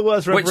day. One of the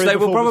worst refereeing which they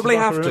will probably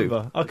have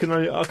to. I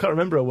can't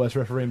remember a worse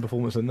refereeing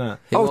performance than that.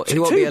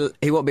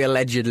 He won't be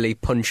allegedly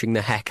punching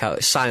the heck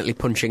out, silently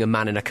punching a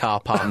man in a car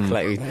park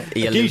like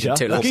he alluded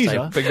to last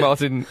time.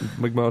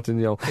 Big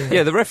Martin Yole.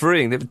 Yeah, the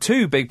refereeing, there were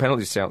 2 big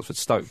penalty shouts for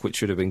Stoke, which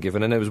should have been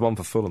given, and there was one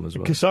for Fulham as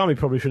well. Kasami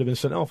probably should have been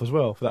sent off as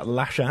well for that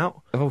lash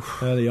out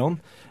early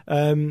on.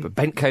 But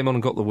Bent came on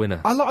and got the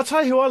winner. I'll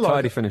tell you who I like.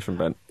 Tidy finish from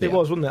Bent. It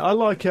was, wasn't it? I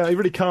like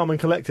really calm and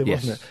collected,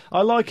 wasn't it?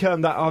 I like that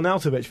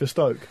Arnautovic for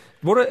Stoke.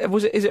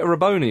 Is it a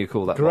Rabona you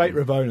call that? Great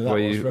one? Rabona, that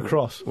was for a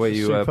cross. Where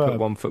you put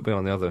one foot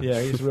behind the other.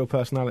 Yeah, he's a real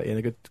personality and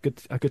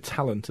a good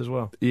talent as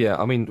well. Yeah,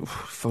 I mean,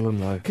 Fulham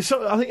though. Because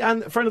I think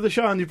a friend of the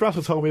show, Andy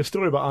Brassel, told me a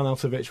story about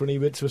Arnautovic when he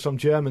went to some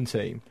German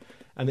team.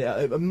 And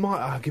it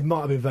might have been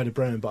Werder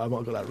Bremen, but I might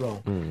have got that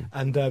wrong.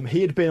 And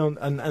he had been on,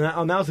 and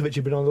Arnautovic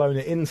had been on loan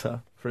at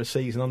Inter for a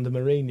season under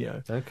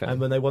Mourinho. Okay. And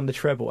when they won the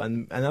treble,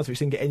 and Arnautovic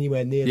didn't get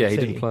anywhere near the team. Yeah, he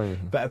didn't play.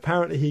 But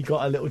apparently he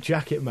got a little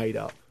jacket made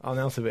up,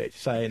 Arnautovic,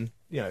 saying,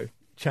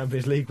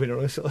 Champions League winner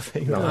or this sort of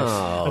thing.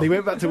 Nice. And he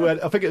went back to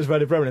I think it was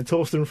Werder Bremen, and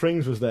Torsten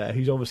Frings was there,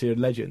 who's obviously a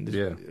legend.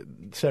 Yeah.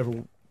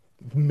 Several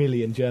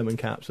million German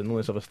caps and all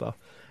this other stuff.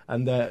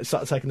 And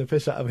started taking the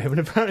piss out of him. And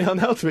apparently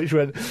Arnautovic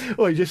went,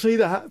 "Oh, did you see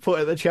that? Put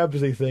it at the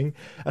Champions League thing.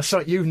 That's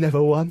something you've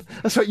never won.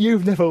 That's what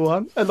you've never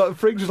won." And like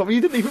Frings was like,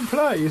 "You didn't even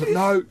play." He's like,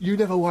 "No, you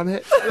never won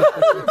it."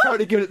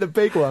 Apparently giving it the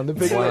big one. The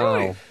big one.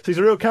 So he's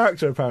a real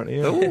character, apparently.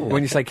 Yeah.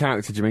 When you say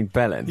character, do you mean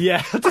Belen?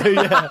 Yeah, I do,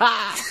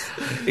 yeah.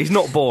 He's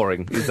not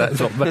boring, is that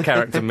what the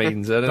character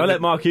means? Don't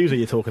let Mark Hughes hear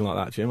you talking like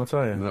that, Jim, I'll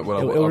tell you.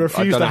 He'll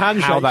refuse the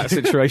handshake. How that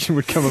situation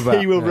would come about.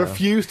 He will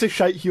refuse to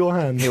shake your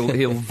hand.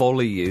 He'll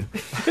volley you.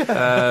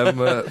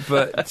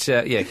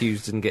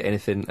 Hughes didn't get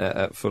anything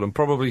at Fulham.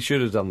 Probably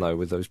should have done, though,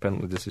 with those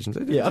penalty decisions.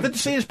 Yeah, I didn't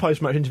see his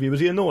post-match interview. Was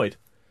he annoyed?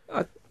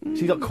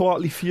 He got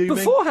quietly fuming?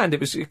 Beforehand, it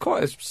was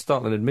quite a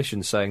startling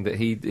admission saying that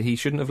he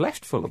shouldn't have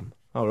left Fulham.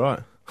 Oh, right.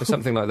 Or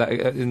something like that.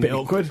 Bit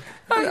awkward.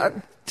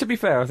 To be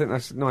fair, I think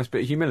that's a nice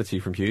bit of humility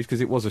from Hughes,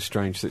 because it was a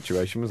strange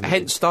situation, wasn't it?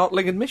 Hence,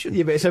 startling admission.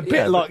 Yeah, but it's a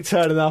bit like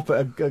turning up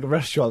at a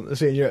restaurant and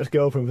seeing your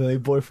ex-girlfriend with a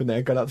boyfriend there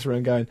and going up to her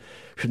and going,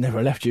 "Should never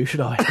have left you,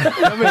 should I?"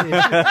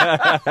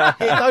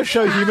 It does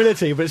show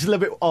humility, but it's a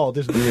little bit odd,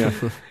 isn't it?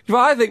 Yeah. But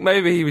I think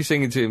maybe he was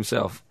singing to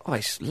himself, "Oh,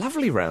 it's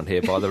lovely round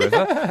here by the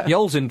river.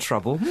 Yole's in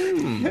trouble."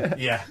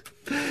 Yeah.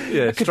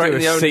 Yeah, straight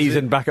in the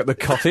season back at the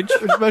cottage.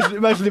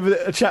 Imagine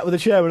a chat with the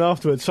chairman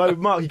afterwards. "So,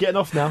 Mark, you getting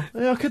off now?"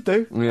 "Yeah, I could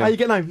do." "How you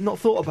getting home?" "Not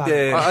thought about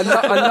it." I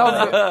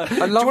love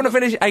Do you want to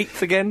finish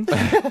 8th again?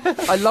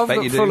 I love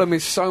that Fulham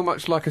is so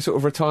much like a sort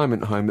of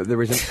retirement home that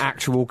there is an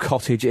actual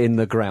cottage in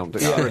the ground.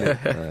 It's brilliant.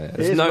 It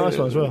is a nice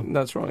one as well.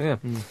 That's right,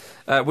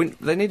 yeah.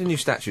 They need a new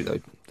statue, though,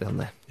 down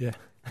there. Yeah.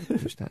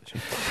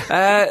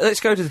 Let's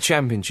go to the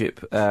Championship.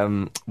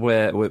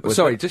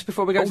 Sorry, just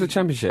before we go to the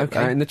Championship,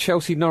 okay. In the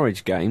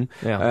Chelsea-Norwich game,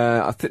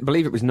 I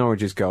believe it was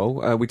Norwich's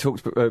goal. We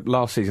talked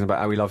last season about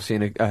how we love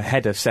seeing a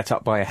header set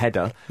up by a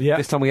header. Yeah.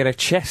 This time we had a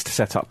chest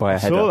set up by a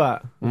header. Saw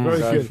that. Very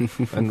good.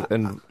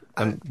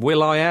 And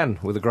Will.i.am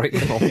with a great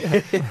goal.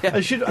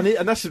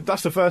 And that's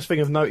the first thing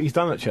of note he's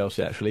done at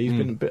Chelsea, actually. He's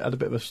had a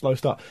bit of a slow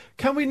start.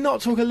 Can we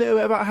not talk a little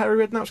bit about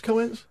Harry Redknapp's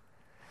comments?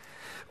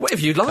 Well,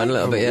 if you'd like. A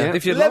little bit, yeah.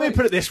 If you'd Let like. me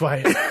put it this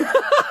way.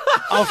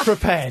 I've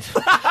prepared.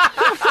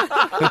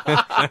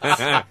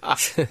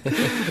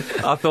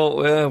 I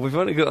thought, we've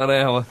only got an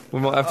hour. We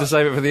might have to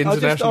save it for the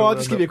international. I'll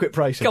just give you a quick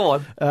praise. Go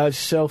on.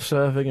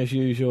 Self-serving as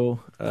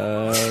usual.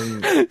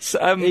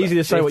 Easy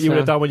to say what you would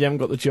have done when you haven't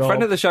got the job.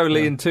 Friend of the show,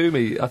 Liam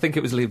Toomey, I think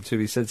it was Liam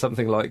Toomey, said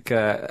something like,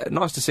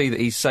 nice to see that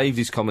he saved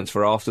his comments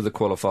for after the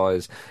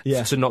qualifiers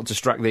to not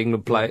distract the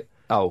England play.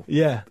 Oh.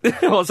 Yeah.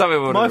 What's that?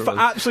 My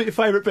absolute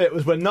favourite bit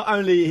was when not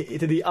only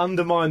did he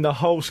undermine the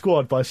whole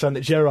squad by saying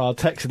that Gerrard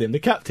texted him, the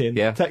captain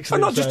texted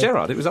him. Not just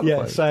Gerrard, it was other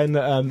players. Saying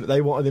that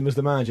they wanted him as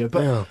the manager.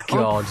 But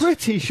God. I'm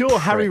pretty sure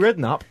Harry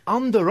Redknapp,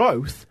 under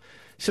oath,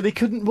 said he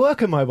couldn't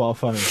work a mobile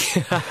phone.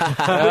 which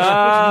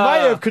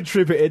may have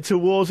contributed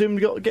towards him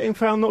getting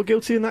found not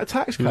guilty in that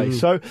tax case.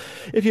 So,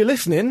 if you're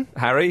listening...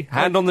 Harry,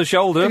 hand on the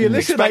shoulder. If you're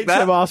listening, expect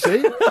that.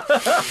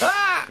 HMRC...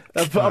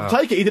 I'll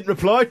take it he didn't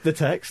reply to the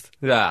text.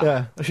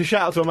 Yeah. I should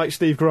shout out to my mate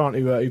Steve Grant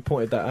who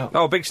pointed that out.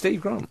 Oh, big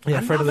Steve Grant. Yeah,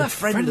 friend of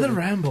the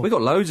Ramble. We've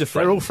got loads of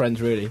friends. They're all friends,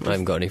 really. I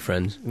haven't got any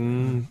friends.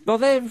 Well,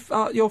 they're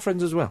your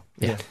friends as well.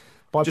 Yeah.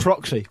 By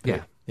proxy.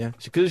 Yeah. Yeah.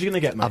 It's because you're going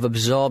to get, mate. I've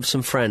absorbed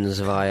some friends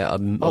via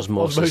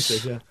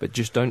osmosis. Yeah. But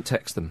just don't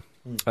text them.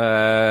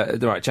 The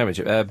right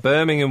Championship.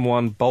 Birmingham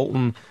 1,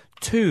 Bolton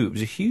 2. It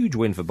was a huge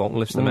win for Bolton,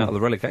 lifts them out of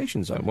the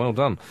relegation zone. Well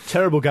done.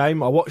 Terrible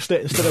game. I watched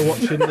it instead of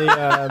watching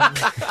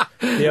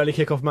the early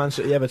kick-off Man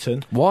City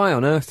Everton. Why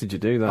on earth did you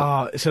do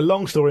that? It's a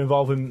long story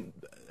involving,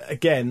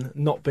 again,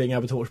 not being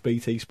able to watch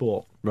BT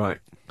Sport. Right.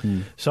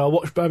 So I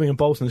watched Birmingham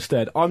Bolton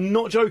instead. I'm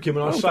not joking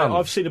when I say done.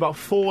 I've seen about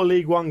 4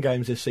 League One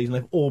games this season.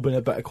 They've all been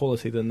of better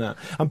quality than that.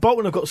 And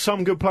Bolton have got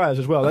some good players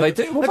as well. They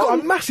do. They've got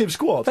a massive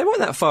squad. They weren't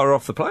that far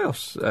off the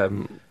playoffs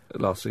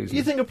last season.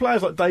 You think of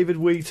players like David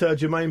Wheater,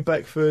 Jermaine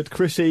Beckford,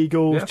 Chris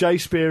Eagles, Jay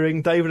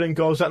Spearing, David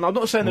Ngozi. And I'm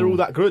not saying they're all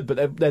that good,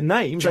 but their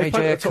names, they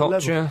play at the top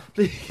level.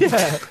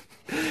 Yeah.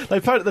 They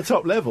played at the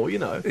top level, you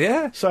know.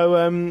 Yeah. So,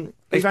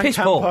 it's Ivan piss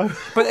poor.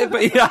 Campo.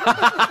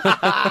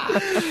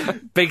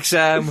 Big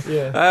Sam.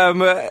 Yeah.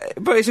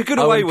 But it's a good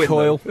away win.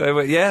 Coyle.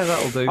 Yeah,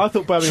 that'll do. I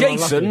thought Birmingham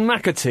Jason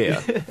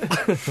McAteer.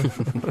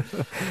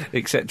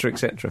 Etc,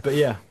 etc. But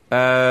yeah.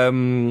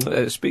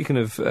 Speaking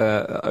of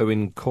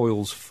Owen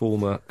Coyle's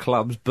former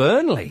clubs,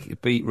 Burnley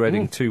beat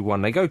Reading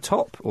 2-1. They go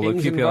top, although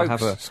Ings QPR and have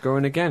Vokes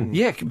scoring again.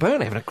 Yeah,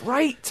 Burnley having a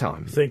great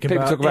time. People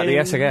talk about the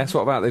SAGS.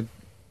 What about the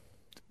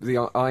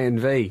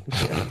INV?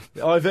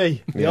 The IV.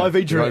 The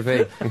IV drip.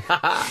 The IV.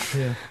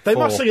 Yeah. They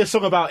must sing a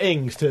song about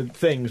Ings to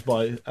Things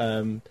by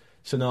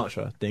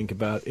Sinatra. Think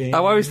about Ings. I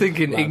was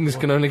thinking Ings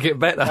can only get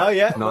better. Oh,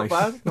 yeah. Nice.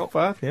 Not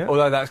bad. Yeah.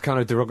 Although that's kind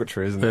of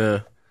derogatory, isn't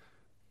it?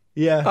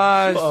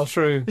 Yeah. It's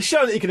true. It's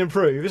showing that he can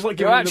improve. It's like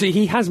giving Well, actually,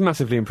 he has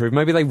massively improved.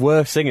 Maybe they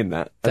were singing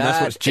that, and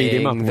that's what's G'd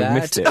him up, and we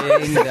missed it.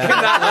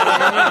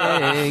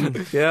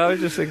 Yeah, I was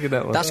just thinking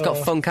that one. That's got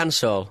funk and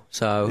soul,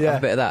 so Yeah. have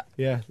a bit of that.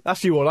 Yeah.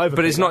 That's you all over.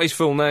 But it's not his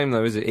full name,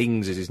 though, is it?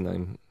 Ings is his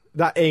name.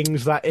 That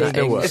Ings.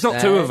 It's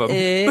not two of them.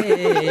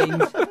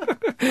 Ings.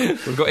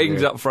 We've got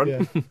Ings up front.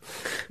 Yeah.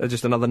 There's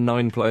just another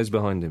 9 players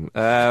behind him.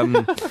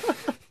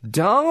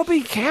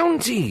 Derby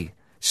County.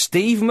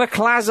 Steve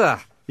McClazza.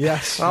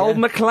 Yes. Old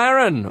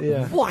McLaren.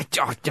 Yeah. What?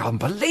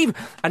 Unbelievable.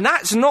 And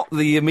that's not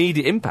the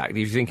immediate impact. If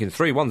you're thinking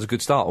 3-1's a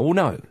good start. Oh,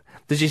 no.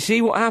 Did you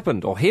see what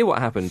happened, or hear what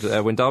happened,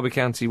 when Derby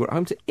County were at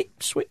home to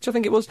Ipswich, I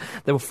think it was?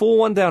 They were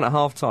 4-1 down at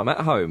half-time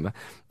at home,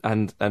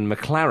 and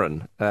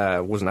McLaren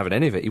wasn't having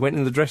any of it. He went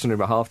in the dressing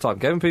room at half-time,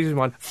 gave him peace of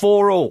mind,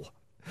 4-all.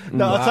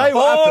 No, I'll tell you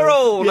what happened.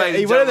 4-all, Yeah, ladies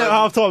he and went in there at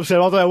gentlemen. half time and said,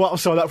 I don't know what I'm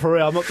saying that for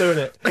real, I'm not doing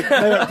it. They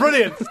went,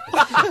 brilliant.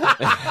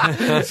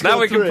 Now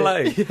we can 3.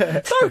 play.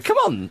 Yeah. No, come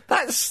on.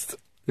 That's...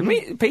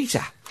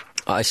 Peter.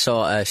 I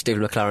saw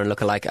Stephen McLaren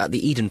look-alike at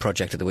the Eden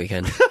Project at the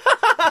weekend.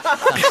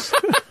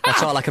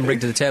 That's all I can bring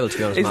to the table, to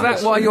be honest. Is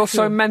Marcus. that why you're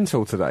so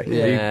mental today?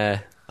 Yeah.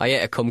 I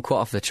ate a kumquat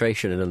off the tray,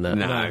 shouldn't have done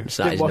that. No.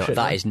 So Didn't wash it,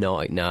 that no? is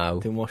not, no.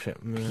 Didn't wash it.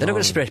 They're not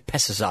going to spray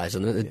pesticides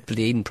on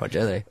the Eden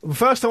Project, are they? The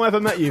first time I ever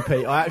met you,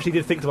 Pete, I actually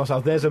did think to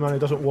myself, there's a man who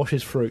doesn't wash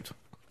his fruit.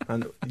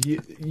 And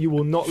you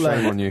will not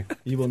learn. Shame on you.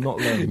 You will not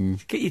learn.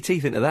 Get your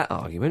teeth into that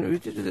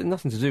argument. It's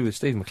nothing to do with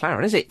Steve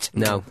McLaren, is it?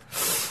 No.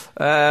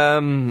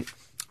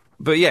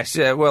 But yes,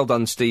 well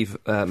done, Steve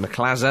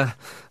McClazza.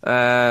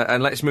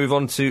 And let's move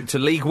on to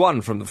League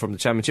One from the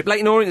Championship.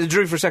 Leyton Orient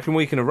drew for a second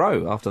week in a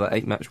row after that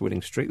 8-match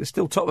winning streak. They're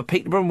still top of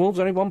Peterborough and Wolves,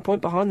 only 1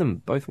 point behind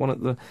them. Both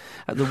won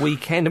at the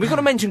weekend. And we've got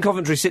to mention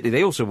Coventry City.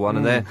 They also won,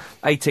 and they're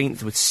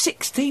 18th with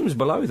 6 teams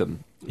below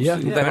them. Yeah,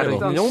 They've had an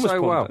done enormous so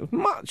point. well.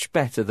 Much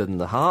better than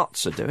the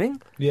Hearts are doing.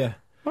 Yeah.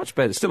 Much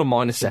better. Still a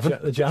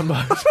 -7. The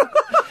Jambos.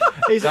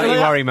 Is- Don't are you they-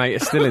 worry, mate.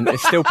 It's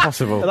still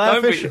possible.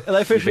 Are they, Don't be- are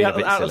they officially you're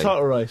being out a of bit the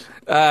title race?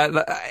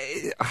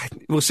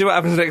 We'll see what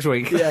happens next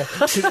week. Yeah.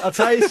 'Cause I'll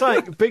tell you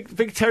something.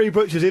 Big Terry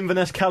Butcher's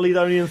Inverness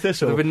Caledonian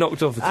Thistle They've been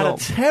knocked off the had top.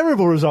 a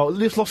terrible result.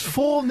 Just lost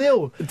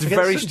 4-0 against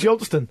very St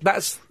Johnston.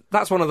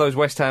 That's one of those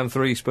West Ham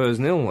 3 Spurs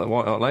 0 at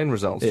White Hart Lane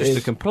results. It Just is.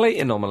 a complete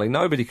anomaly.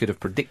 Nobody could have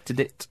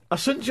predicted it. Are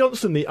St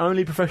Johnston the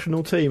only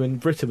professional team in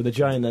Britain with a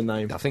J in their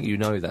name? I think you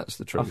know that's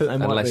the truth. I think they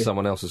might Unless be.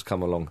 someone else has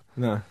come along.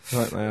 No,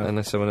 right they are.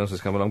 Unless someone else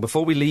has come along.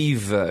 Before we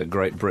leave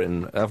Great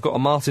Britain, I've got a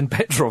Martin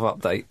Petrov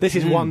update. This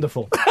is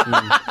wonderful.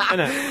 Isn't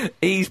it?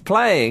 He's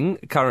playing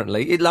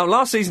currently.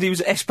 Last season he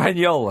was at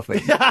Espanyol, I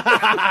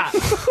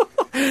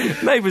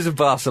think. Neighbours of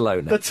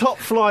Barcelona. The top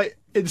flight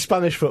in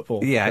Spanish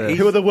football. Yeah,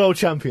 Who are the world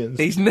champions?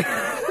 He's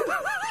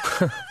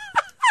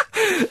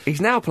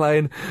he's now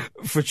playing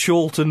for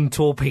Chorlton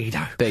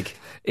Torpedo. Big.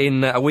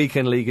 In a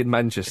weekend league in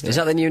Manchester. Is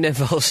that the new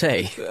Neville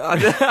C?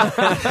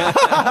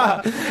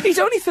 He's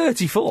only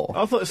 34.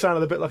 I thought it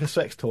sounded a bit like a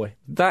sex toy.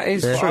 That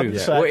is true. I'd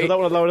say, I don't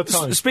want to lower the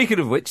tone. Speaking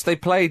of which, they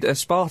played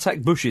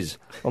Spartak Bushes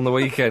on the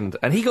weekend,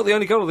 and he got the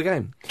only goal of the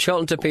game.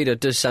 Charlton Torpedo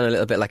does sound a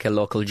little bit like a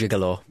local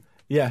gigolo.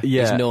 Yeah.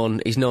 Yeah.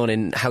 He's known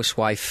in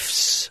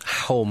housewives'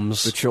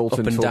 homes The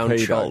Chorlton up and down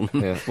Torpedo.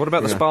 Charlton. Yeah. What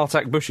about the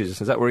Spartak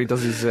Bushes? Is that where he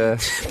does his? Is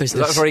that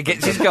Business. where he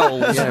gets his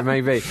goals? Yeah,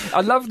 maybe.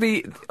 I love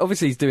the.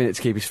 Obviously, he's doing it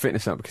to keep his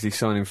fitness up because he's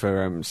signing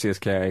for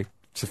CSKA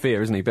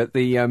Sofia, isn't he? But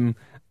the.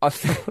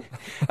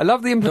 I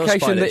love the implication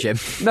spoil it, that Jim.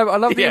 no, but I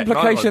love the Yeah,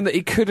 implication no. that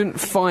he couldn't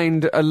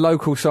find a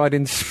local side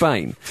in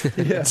Spain,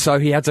 so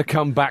he had to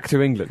come back to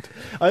England.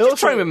 I also,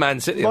 train with Man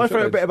City, My I'm sure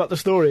favourite they- bit about the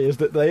story is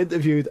that they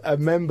interviewed a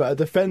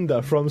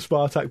defender from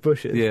Spartak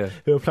Bushes, Yeah.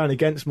 who were playing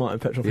against Martin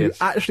Petrov, Yes.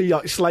 who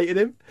actually slated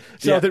him.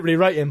 So Yeah. I didn't really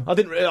rate him. I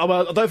don't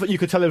think you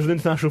could tell he was an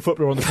international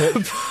footballer on the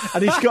pitch,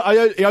 and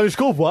he only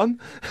scored one.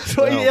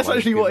 So that's my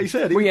actually what he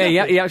said. Well,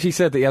 yeah, he actually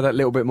said that he had that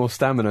little bit more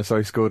stamina, so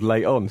he scored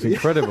late on. It's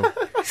incredible.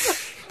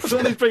 That's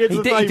what he's bringing to He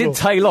the did, he table.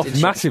 did tail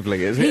off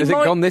massively. Has it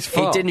gone this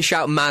He far? didn't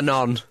shout "man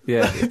on."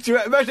 Yeah. Do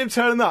you imagine him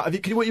turning up?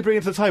 What you bring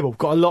to the table?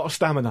 Got a lot of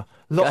stamina.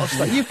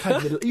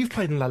 You've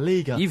played in La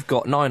Liga. You've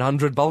got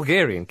 900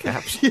 Bulgarian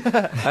caps.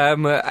 I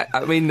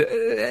mean, at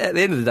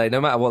the end of the day,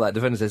 no matter what that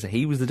defender says,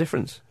 he was the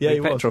difference. Yeah, with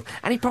he was. Petrov.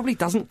 And he probably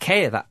doesn't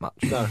care that much.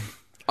 No.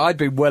 I'd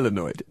be well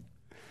annoyed.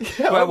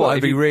 Well, what, I'd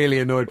if be you- really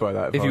annoyed by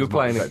that if I you were was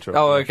Martin playing Petrov.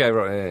 Oh, okay,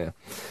 right,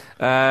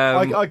 yeah.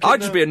 I can,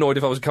 I'd just be annoyed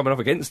if I was coming up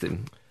against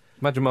him.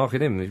 Imagine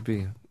marking him, it'd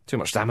be too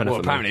much stamina Well,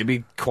 for apparently me.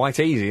 it'd be quite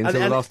easy until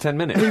the And last 10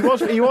 minutes.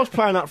 He was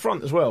playing up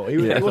front as well. He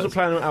Yeah. wasn't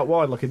playing out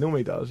wide like he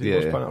normally does. He Yeah,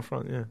 was yeah. playing up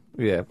front. Yeah.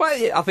 Yeah. Well,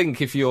 yeah, I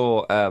think if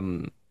you're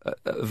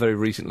very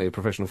recently a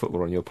professional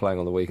footballer and you're playing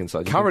on the weekend side,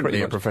 you can Currently pretty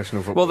a much-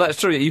 professional footballer. Well, that's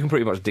true. You can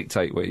pretty much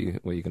dictate where you're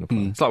going to play.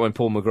 It's like when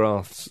Paul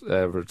McGrath's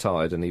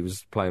retired and he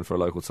was playing for a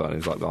local side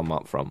and he was like, I'm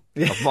up front.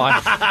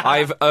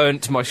 I've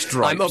earned my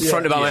stripes. I'm up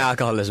front about my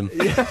alcoholism.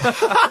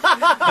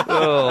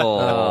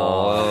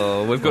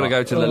 Oh, we've got to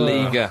go to La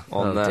Liga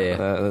on Oh, that.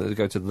 dear.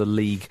 Go to the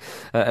league.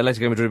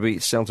 Atletico Madrid beat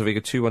Celta Vigo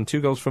 2-1.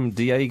 2 goals from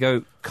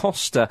Diego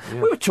Costa. We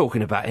were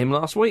talking about him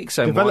last week.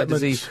 So why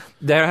does he?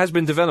 There has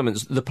been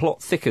developments. The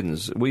plot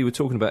thickens. We were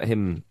talking about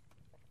him.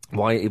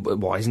 Why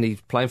isn't he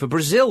playing for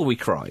Brazil? We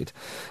cried.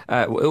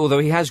 Although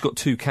he has got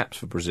 2 caps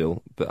for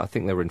Brazil, but I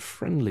think they were in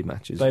friendly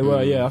matches. They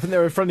were, yeah. I think they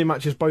were friendly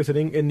matches both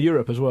in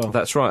Europe as well.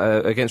 That's right,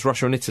 against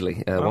Russia and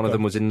Italy. One of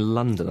them was in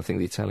London, I think,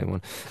 the Italian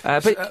one.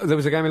 But there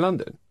was a game in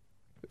London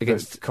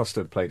against that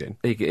Costa played in.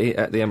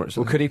 at the Emirates.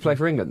 Well, could he play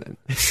for England then?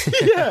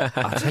 Yeah.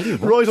 I tell you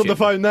what, Roy's on the Jim.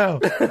 phone now.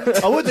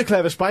 I would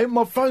declare for Spain.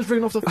 My phone's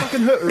ringing off the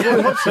fucking hook.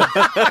 Roy Hodgson.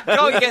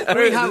 Can't get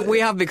through.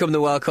 We have become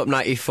the World Cup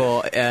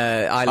 '94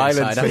 island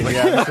side, haven't we?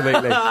 yeah,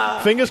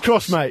 absolutely. Fingers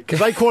crossed, mate, because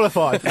they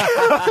qualified.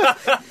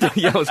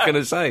 Yeah, I was going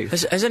to say.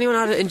 Has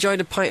anyone enjoyed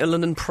a pint of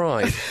London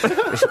Pride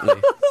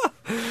recently?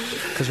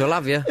 Because we'll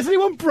have you. Has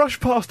anyone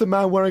brushed past a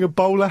man wearing a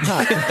bowler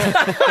hat?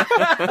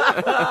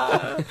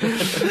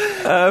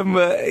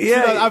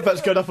 Yeah. That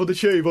advert's going up on the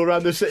tube all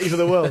around the cities of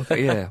the world.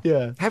 Yeah.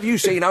 Yeah. Have you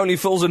seen Only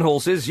Fools and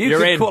Horses? You're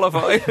could in.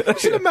 qualify.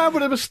 See a man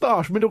with a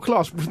moustache, middle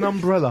class, with an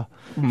umbrella,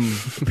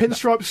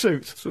 pinstripe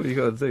suit. That's what you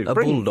got to do. A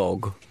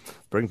bulldog.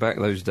 Bring back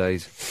those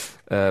days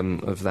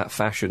of that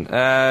fashion.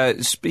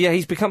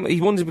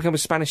 He wanted to become a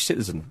Spanish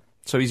citizen,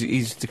 so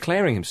he's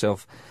declaring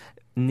himself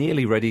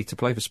nearly ready to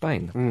play for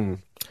Spain.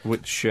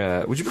 Which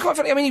would be quite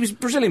funny. I mean, he was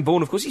Brazilian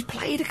born, of course. He's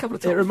played a couple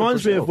of times. It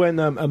reminds for me Brazil. of when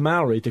a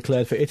Maori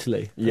declared for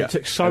Italy. Yeah. It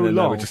took so And then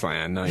they long. were just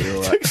like, no, you're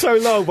all It right. took so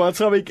long by the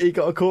time he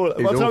got a call.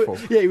 He by was the time-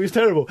 awful. Yeah, he was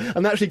terrible.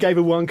 And they actually gave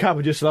him 1 cap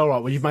and just said, all right,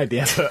 well, you've made the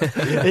effort.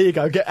 Here you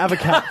go, have a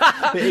cap.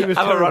 He was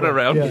Have a terrible. run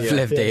around. Yeah. You've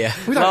lived here.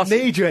 We don't Last-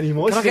 need you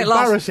anymore. Can I It's get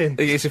embarrassing.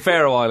 It's the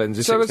Faroe Islands.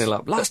 It's So 6-0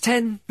 up. Last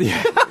 10.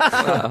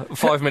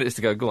 5 minutes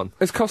to go. Go on.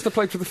 Has Costa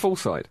played for the full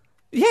side?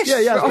 Yes.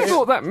 Yeah, I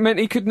thought that meant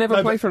he could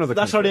never play for another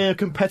That's country. only a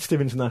competitive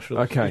international.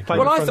 Okay.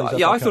 Well, I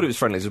thought it was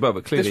friendlies as well,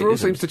 but clearly This it rule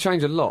isn't. seems to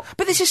change a lot.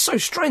 But this is so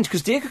strange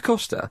because Diego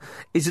Costa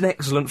is an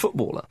excellent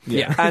footballer.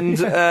 Yeah.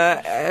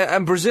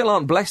 And Brazil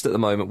aren't blessed at the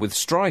moment with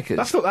strikers.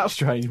 That's not that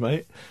strange,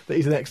 mate. That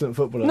he's an excellent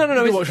footballer. No,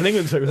 You're it's- watching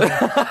England too.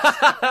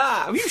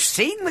 Have you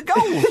seen the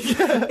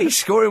goals? He's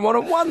scoring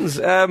one-on-ones.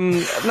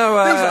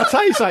 I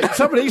tell you something.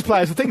 Some of these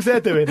players, the things they're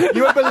doing,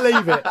 you won't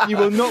believe it. You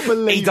will not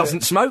believe it. He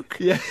doesn't smoke.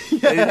 Yeah.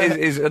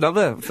 Is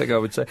another thing I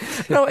would say.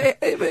 No,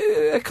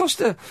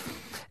 Costa.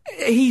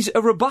 He's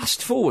a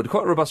robust forward,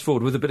 quite a robust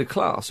forward with a bit of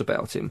class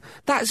about him.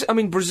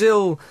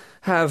 Brazil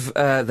have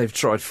they've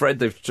tried Fred.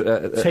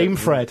 Team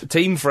Fred.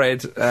 Team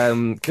Fred.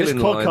 This Killing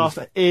podcast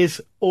Lions.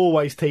 is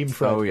always Team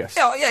Fred. Oh, yes.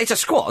 Oh, yeah, it's a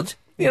squad.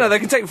 You know, they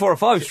can take 4 or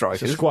 5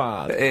 strikers. It's a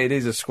squad. It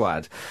is a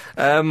squad.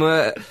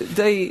 Yes,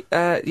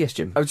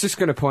 Jim. I was just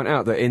going to point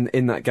out that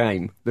in that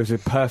game, there's a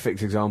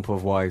perfect example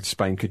of why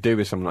Spain could do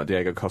with someone like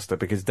Diego Costa,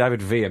 because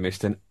David Villa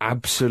missed an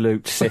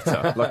absolute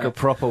sitter, like a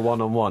proper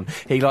one-on-one.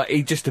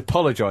 He just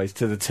apologised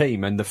to the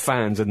team and the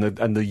fans and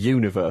the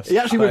universe. He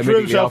actually withdrew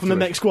himself from the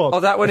next squad.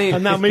 Oh, that when he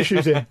and now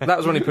misses it. That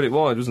was when he put it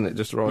wide, wasn't it?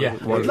 Just right.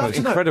 Yeah. wide I'd love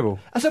to know, Incredible.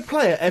 Has a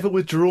player ever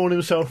withdrawn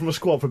himself from a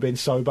squad for being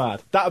so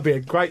bad? That would be a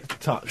great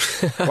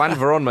touch. Juan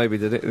Veron maybe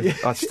did it.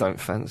 I just don't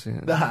fancy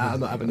it. Nah,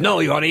 I'm not having it. No,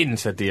 you're in,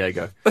 said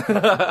Diego.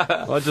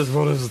 I just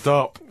want to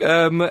stop.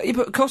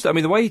 But Costa,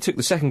 the way he took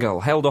the second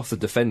goal, held off the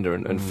defender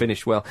and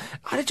finished well.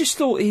 I just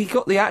thought he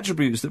got the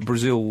attributes that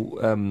Brazil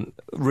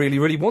really,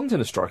 really want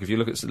in a striker. If you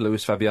look at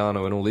Luis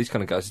Fabiano and all these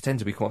kind of guys, they tend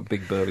to be quite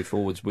big, burly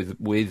forwards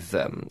with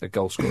a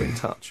goal-scoring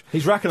touch.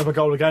 He's racking up a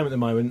goal a game at the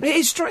moment. It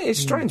is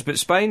strange, but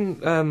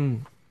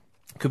Spain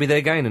could be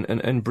their gain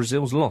and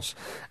Brazil's loss.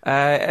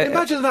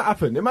 Imagine that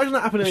happened. Imagine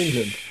that happened in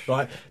England,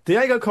 right?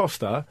 Diego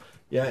Costa,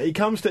 he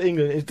comes to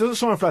England. He doesn't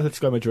sign for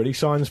Atletico Madrid. He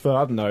signs for,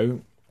 I don't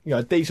know,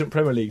 a decent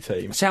Premier League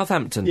team.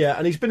 Southampton. Yeah,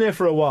 and he's been here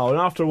for a while, and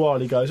after a while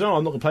he goes,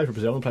 I'm not going to play for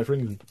Brazil, I'm going to play for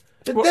England.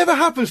 It never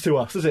happens to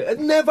us, does it? It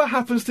never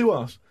happens to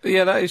us.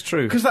 Yeah, that is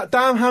true. Because that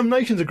damn Ham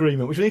Nations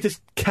agreement, which we need to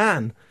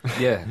can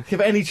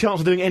give any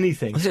chance of doing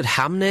anything. Was it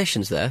Ham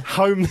Nations there?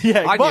 Home,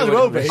 might as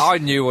well be. I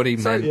knew what he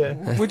meant.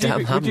 Yeah. Would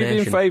you be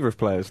in favour of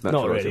players?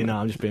 Not really, no,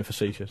 I'm just being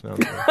facetious now.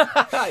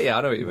 Yeah,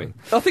 I know what you mean.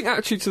 I think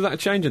attitudes to that are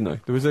changing, though.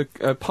 There was a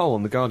poll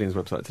on the Guardian's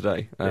website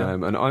today,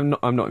 and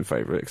I'm not in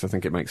favour of it because I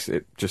think it makes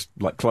it just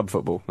like club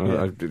football.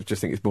 I just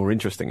think it's more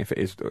interesting if it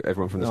is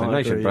everyone from the same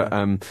nation. Agree,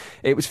 but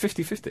it was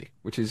 50-50,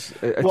 which is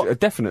a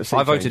definite sea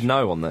I voted change.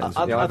 no on that.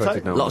 I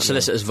voted no. A lot of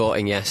solicitors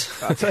voting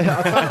yes. I'll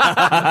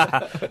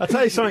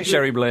tell you something.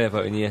 Sherry Blair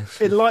voting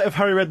yes. In light of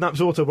Harry Redknapp's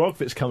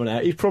autobiography that's coming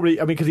out, he's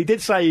probably, because he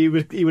did say he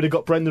would have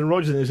got Brendan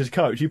Rodgers as his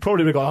coach. He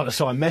probably would have got, I'd have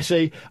signed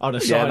Messi, I'd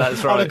have signed,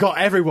 that's right. I'd have got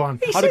everyone.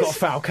 I'd have got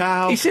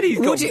Falcao. He said he's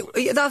got...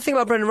 That thing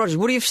about Brendan Rodgers,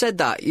 would he have said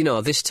that,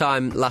 this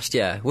time last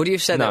year? Would he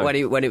have said that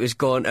when it was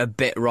going a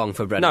bit wrong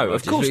for Brendan Rodgers? No,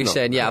 of course Would he not.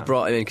 saying, I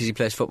brought him in because he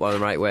plays football in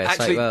the right way?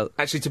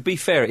 Actually, to be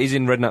fair, it is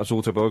in Redknapp's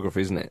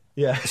autobiography, isn't it?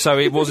 Yeah. So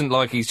it wasn't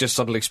like he's just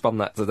suddenly spun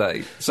that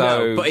today.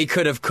 So, but he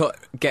could have got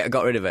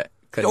rid of it.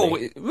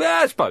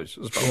 I suppose.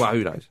 Well,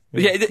 who knows?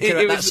 Yeah,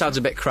 that sounds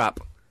a bit crap.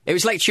 It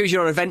was like Choose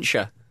Your Own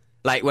Adventure.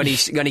 Like when he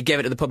gave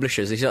it to the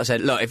publishers, he sort of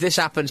said, "Look, if this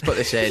happens, put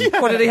this in.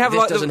 What did he have? If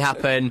this doesn't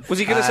happen." Was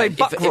he going to say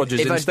Buck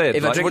Rogers instead?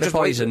 If I drink the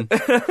poison,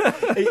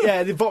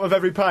 at the bottom of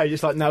every page,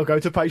 it's like, now go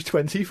to page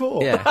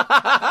 24. Yeah.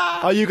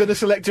 Are you going to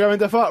select your own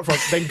def up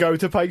front? Then go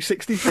to page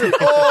 63.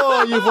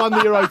 Oh, you've won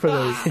the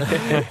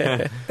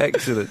Europa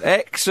League.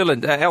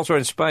 Excellent. Elsewhere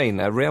in Spain,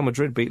 Real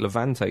Madrid beat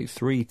Levante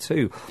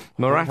 3-2.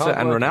 Morata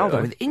and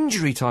Ronaldo with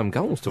injury time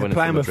goals to win.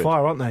 Playing with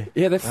fire, aren't they?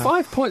 Yeah, they're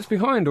 5 points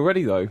behind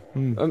already, though.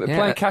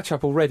 Playing catch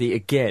up already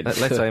again.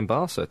 Atleti and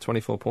Barca,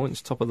 24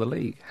 points, top of the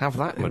league. Have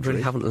that, Madrid.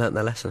 Really haven't learnt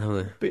their lesson, have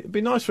they? It'd be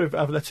nice if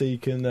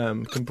Atleti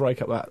can break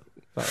up that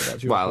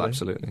well,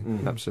 absolutely.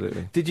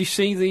 Absolutely. Did you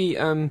see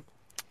the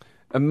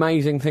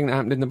amazing thing that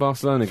happened in the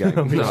Barcelona game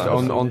on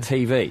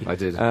TV? I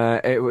did.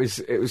 It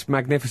was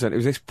magnificent. It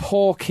was this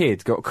poor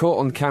kid got caught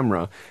on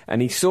camera,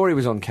 and he saw he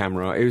was on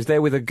camera. He was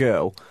there with a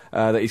girl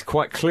that he's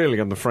quite clearly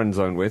on the friend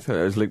zone with,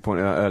 as Luke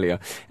pointed out earlier.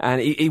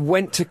 And he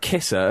went to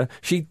kiss her.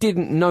 She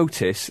didn't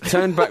notice.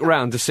 Turned back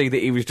round to see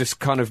that he was just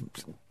kind of,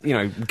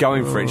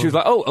 going for it. She was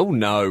like, "Oh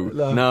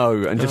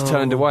no," and just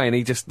turned away. And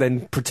he just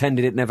then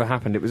pretended it never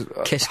happened. It was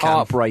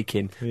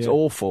heartbreaking. It's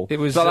awful. It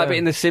was like that bit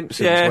in The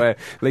Simpsons where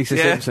Lisa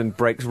Simpson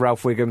breaks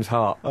Ralph Wiggum's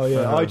heart. Oh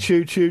yeah, I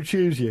choose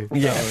you.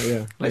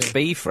 Yeah, Let's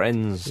be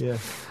friends. Yeah.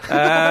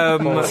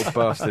 Little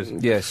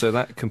bastard. Yeah, so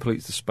that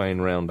completes the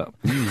Spain roundup.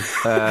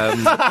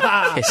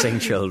 Kissing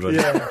children.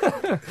 Yeah.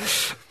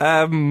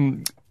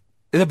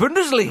 The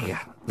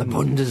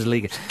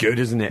Bundesliga. It's good,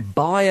 isn't it?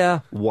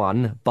 Bayern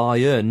won.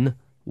 Bayern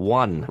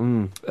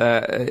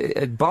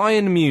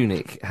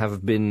Munich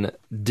have been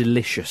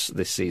delicious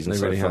this season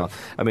so far.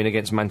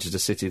 Against Manchester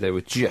City, they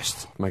were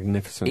just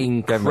magnificent,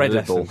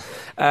 incredible.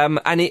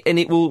 And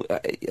it will.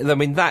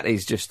 That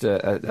is just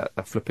a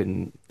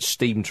flipping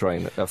steam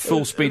train, a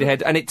full speed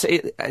ahead, and it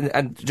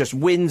just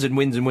wins and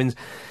wins and wins.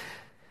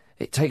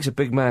 It takes a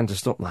big man to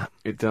stop that.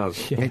 It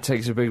does. Yeah. It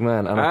takes a big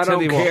man. And I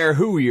don't care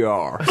who you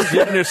are.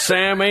 Sidney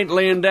Sam ain't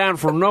laying down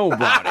for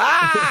nobody.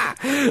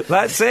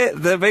 That's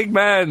it. The big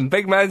man.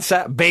 Big man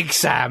Sam. Big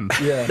Sam.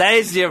 Yeah.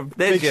 There's your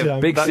Big Sam.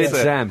 Big that's Sid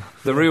it. Sam.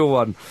 The real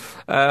one.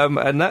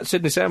 And that's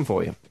Sidney Sam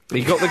for you.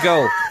 He got the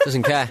goal.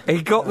 Doesn't care.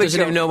 He got the Doesn't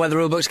goal. even know where the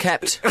rulebook's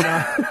kept.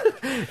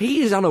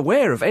 He is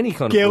unaware of any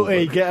kind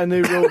Guilty, of get a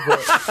new rule book.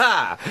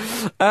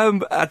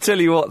 I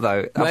tell you what,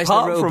 though. Where's the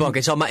apart from rulebook?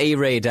 It's on my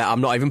e-reader.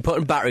 I'm not even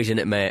putting batteries in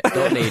it, mate.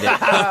 Don't need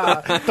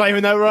it. Don't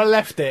even know where I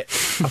left it.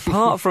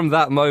 apart from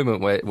that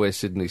moment where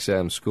Sidney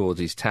Sam scored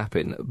his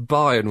tap-in,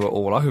 Bayern were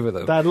all over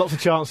them. They had lots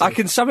of chances. I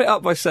can sum it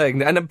up by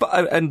saying, and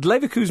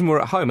Leverkusen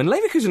were at home, and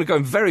Leverkusen are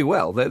going very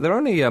well. They're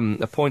only a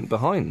point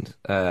behind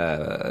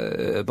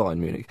Bayern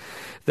Munich.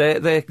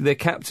 Their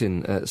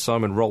captain,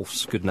 Simon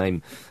Rolfs, good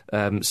name,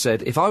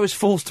 said, if I was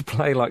forced to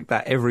play like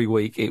that every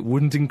week, it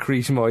wouldn't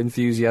increase my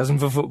enthusiasm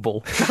for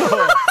football.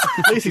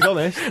 At least he's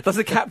honest. That's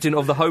the captain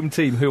of the home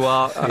team who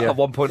are at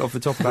 1 point off the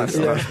top of that.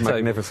 That's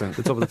magnificent.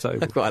 The top of the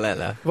table. Quite like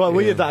that. Well,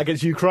 we did that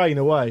against Ukraine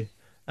away.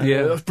 And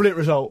Yeah. that was a brilliant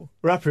result.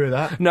 We're happy with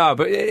that. No,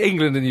 but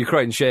England and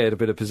Ukraine shared a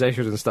bit of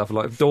possession and stuff.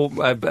 Like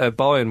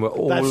Bayern were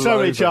all They had so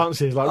many over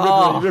chances. Like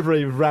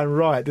Ribery ran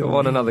right, didn't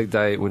On he? another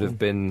day, it would have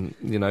been,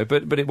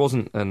 but it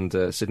wasn't.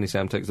 And Sidney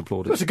Sam takes the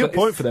plaudits. That's a good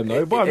point for them,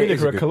 though. Bayern It Munich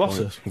is a are a good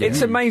colossus. point.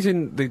 It's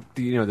amazing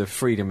the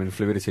freedom and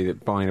fluidity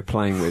that Bayern are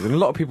playing with, and a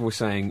lot of people were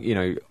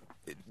saying,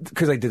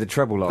 because they did the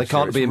treble last They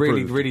can't year, be it's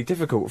really, improved. really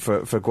difficult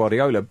for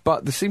Guardiola.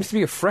 But there seems to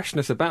be a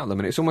freshness about them,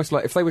 and it's almost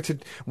like if they were to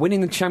winning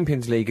the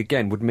Champions League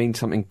again would mean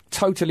something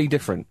totally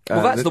different.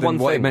 Well, that's the than one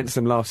what it thing. meant to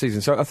them last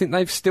season. So I think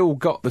they've still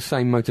got the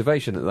same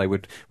motivation that they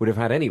would have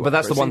had anyway. But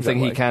that's Or the it one seems that thing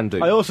he way. can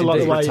do. I also like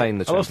Indeed. the way. Retain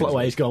the I also like the Champions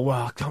way he's gone.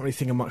 Well, I can't really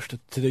think of much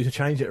to do to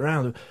change it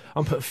around.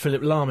 I'm putting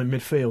Philip Lahm in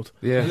midfield.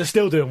 Yeah. And they're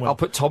still doing well. I'll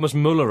put Thomas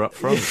Muller up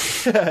front.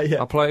 yeah.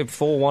 I'll play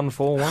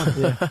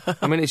 4-1-4-1.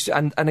 I mean, it's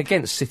and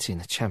against City in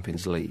the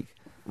Champions League.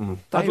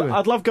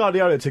 I'd love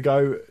Guardiola to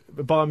go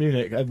Bayern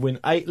Munich and win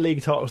 8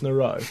 league titles in a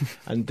row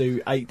and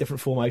do 8 different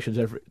formations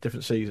every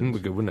different season.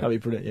 Would be good, wouldn't it? That'd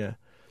be brilliant. Yeah.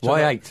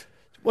 Why So, 8?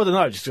 Well, I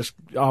don't know, just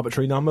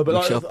arbitrary number. But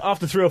Mix like, up.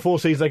 after 3 or 4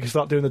 seasons, they can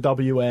start doing the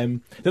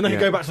WM. Then they can Yeah.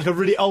 go back to like a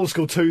really old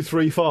school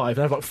 2-3-5 and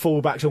have like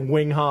full backs and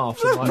wing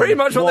halves. That's pretty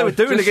much what they were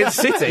doing against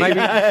City.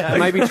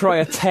 Maybe try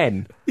a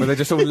 10 where they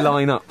just all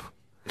line up.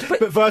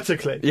 But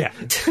vertically. Yeah.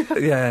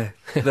 Yeah,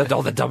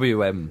 the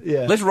WM.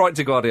 Yeah. Let's write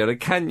to Guardiola.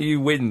 Can you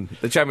win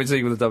the Champions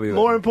League with the WM?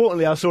 More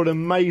importantly, I saw an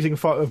amazing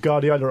fight with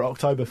Guardiola at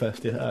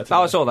Oktoberfest. Today.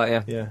 I saw that.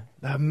 Yeah. Yeah,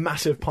 a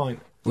massive pint.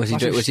 Was he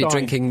Massive stein.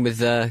 drinking with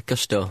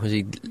gusto? Was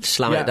he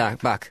slamming Yeah.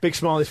 it back? Big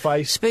smile on his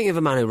face. Speaking of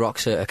a man who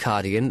rocks a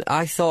cardigan,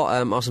 I thought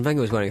Arsene Wenger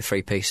was wearing a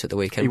 3-piece at the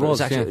weekend. He but it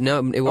was, actually, yeah. No,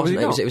 it Oh, was wasn't.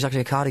 he not? It was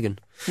actually a cardigan.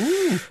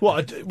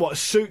 What a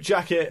suit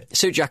jacket.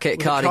 Suit jacket,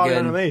 With a cardigan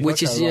cardigan, underneath,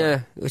 which okay, is,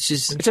 right. which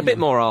is... It's a bit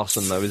more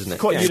arson, though, isn't it?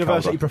 Quite Yeah,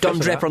 university Carver. professor. Don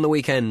Draper that. on the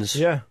weekends.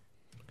 Yeah.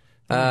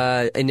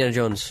 Indiana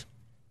Jones.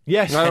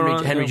 Yes. No, Henry,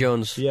 right, Henry yeah.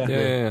 Jones. Yeah.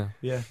 Yeah.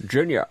 Yeah.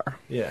 Junior.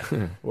 Yeah.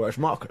 Where's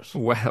Marcus?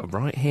 Well,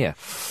 right here.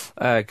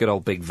 Good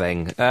old Big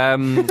Veng. Big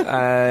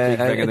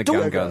Veng and the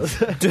Gun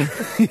Guns.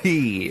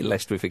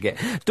 Lest we forget.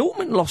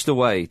 Dortmund lost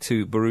away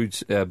to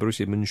Borussia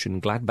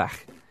Mönchengladbach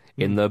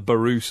in the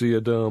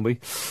Borussia derby,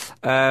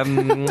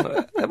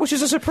 which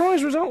is a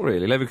surprise result,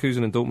 really.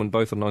 Leverkusen and Dortmund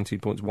both on 19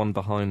 points, one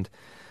behind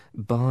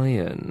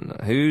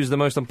Bayern. Who's the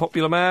most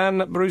unpopular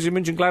man at Borussia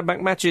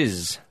Mönchengladbach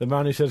matches? The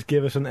man who says,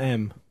 give us an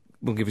M.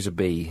 We'll give us a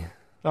B.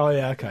 Oh,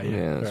 yeah, okay. Yeah,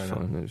 Yeah, that's fair enough.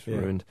 fine. It's Yeah.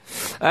 ruined.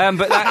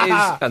 But that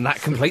is, and that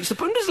completes the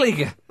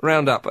Bundesliga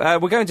roundup.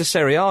 We're going to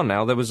Serie A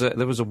now. There was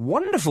a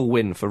wonderful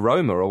win for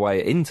Roma away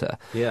at Inter.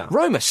 Yeah.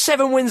 Roma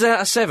 7 wins out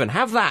of 7.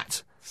 Have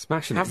that.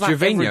 Smashing Have it. that,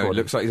 Jovino everybody.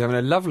 looks like he's having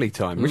a lovely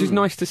time, which is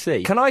nice to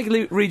see. Can I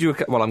read you?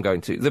 Well, I'm going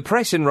to. The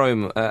press in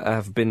Rome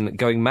have been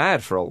going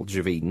mad for old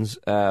Jovines,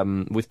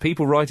 with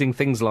people writing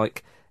things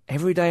like,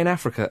 "Every day in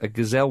Africa, a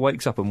gazelle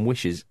wakes up and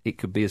wishes it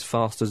could be as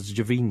fast as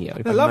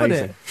Jovino." They're loving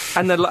it.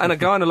 And a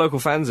guy in a local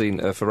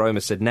fanzine for Roma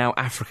said, "Now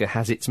Africa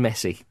has its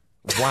Messi."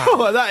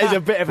 Oh, that is a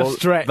bit of a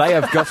stretch. They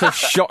have got a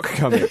shock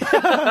coming.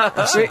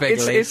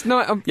 It's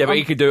not. Yeah, but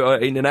he could do it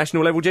at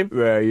international level, Jim.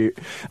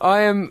 I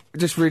am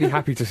just really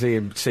happy to see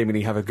him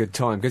seemingly have a good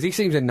time because he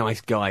seems a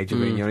nice guy,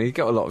 Jovino, and he's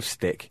got a lot of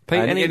stick. Pete,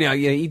 And,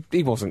 any-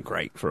 he wasn't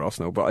great for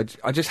Arsenal, but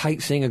I just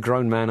hate seeing a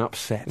grown man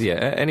upset. Yeah,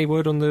 any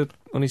word on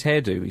his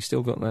hairdo? He's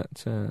still got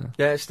that.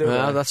 Yeah, it's still.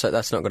 Well, that's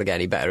not going to get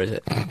any better, is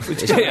it?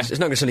 It's not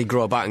going to suddenly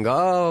grow back and go,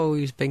 oh,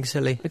 he's being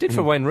silly. It did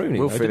for Wayne Rooney.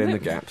 We'll though, fill in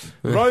didn't the it? gaps.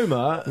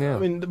 Roma, Yeah. I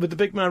mean, with the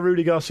big man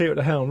Rudy Garcia at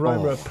the helm,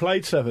 Roma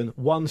played 7,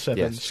 won 7,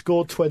 Yes.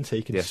 scored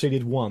 20,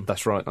 conceded 1.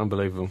 That's right.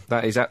 Unbelievable.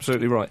 That is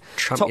absolutely right.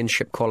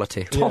 Championship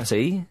quality.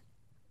 Totti,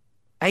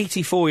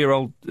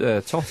 84-year-old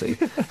Totti,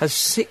 has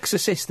 6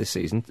 assists this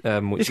season.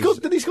 Which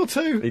Did he score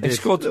 2? He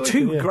scored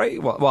 2 Yeah.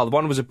 great. Well, the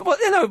one was but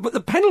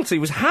the penalty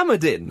was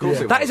hammered in.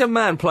 That is a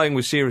man playing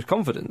with serious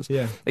confidence.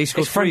 Yeah. He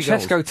scored It's 3 goals.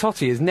 Francesco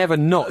Totti has never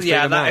not been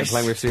Yeah, a that man is-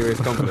 playing with serious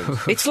confidence.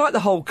 It's like the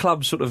whole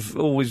club sort of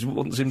always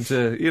wants him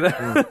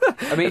to,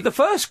 I mean, the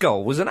first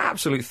goal was an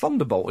absolute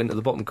thunderbolt into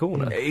the bottom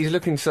corner. He's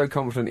looking so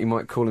confident he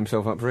might call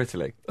himself up for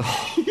Italy.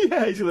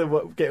 Yeah, he's going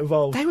to get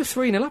involved. They were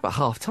 3-0 up at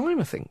half-time,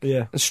 I think.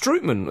 Yeah. And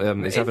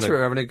Strootman is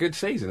having a good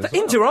season.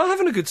 Inter are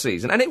having a good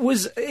season, and it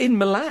was in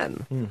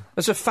Milan.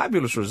 It's a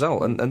fabulous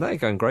result, and they're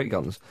going great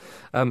guns.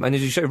 And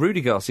as you show,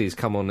 Rudy Garcia's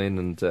come on in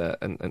and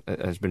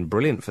has been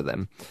brilliant for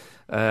them.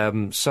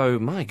 So,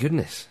 my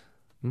goodness,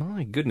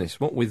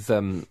 what with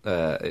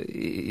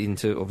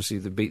Inter, obviously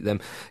they beat them.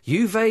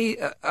 Juve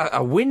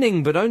are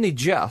winning, but only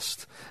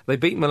just. They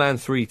beat Milan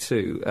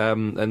 3-2,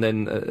 and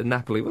then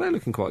Napoli, well, they're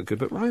looking quite good,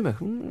 but Roma,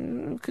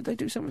 could they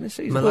do something this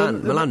season?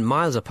 Milan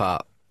miles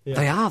apart. Yeah.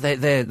 They are.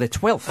 They're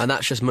 12th, and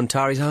that's just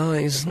Montari's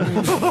eyes.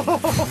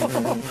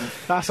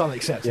 That's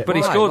unacceptable. But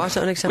he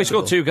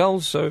scored 2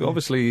 goals, so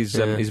obviously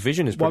his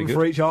vision is pretty good.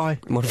 One for each eye.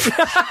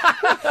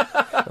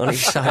 On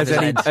each side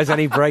as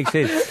any brace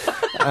is.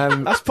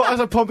 That's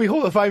a Pompey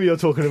Hall of Fame you're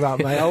talking about,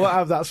 mate. I won't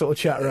have that sort of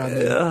chat around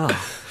here.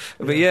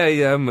 But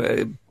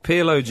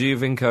Pirlo,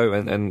 Giovinco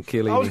and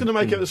Chiellini. I was going to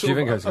make it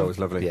Giovinco's goal was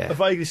lovely. A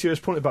vaguely serious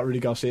point about Rudy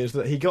Garcia is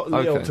that he got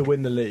Lille to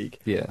win the league,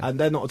 and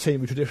they're not a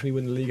team who traditionally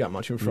win the league that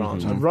much in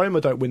France. And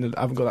Roma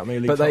haven't got that many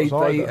league titles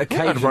but they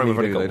occasionally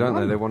do, don't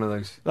they? They're one of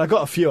those. They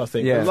got a few, I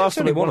think. Yeah. The last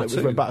time they won it was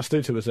when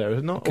Batistuta was there,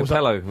 isn't it?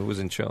 Capello was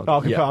in charge.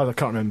 Oh, Capello, I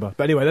can't remember.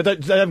 But anyway,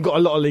 they haven't got a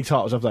lot of league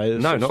titles, have they?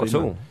 No, not at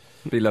all.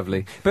 Be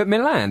lovely. But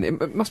Milan,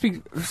 it must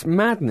be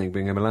maddening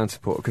being a Milan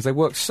supporter because they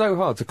worked so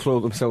hard to claw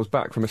themselves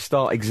back from a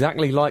start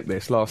exactly like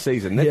this last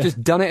season. They've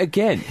just done it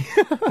again.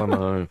 I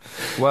know.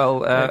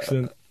 Well,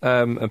 excellent.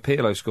 And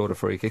Pirlo scored a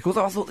free kick,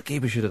 although I thought the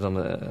keeper should have done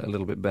a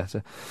little bit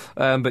better.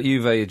 But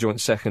Juve a joint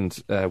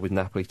second with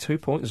Napoli, 2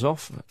 points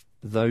off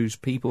those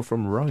people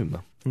from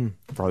Roma.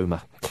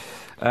 Roma.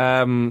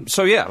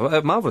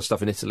 Marvellous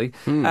stuff in Italy.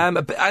 And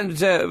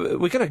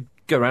we're going to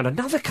go around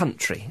another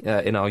country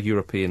in our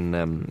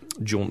European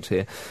jaunt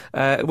here.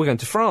 We're going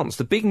to France.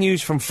 The big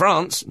news from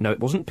France, no, it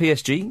wasn't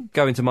PSG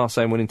going to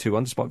Marseille and winning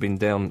 2-1 despite being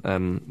down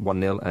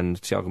 1-0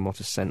 and Thiago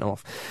Motta sent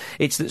off.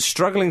 It's that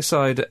struggling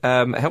side,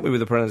 help me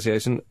with the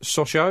pronunciation,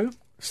 Sochaux?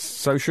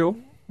 Social?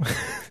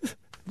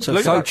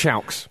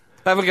 Sochaux.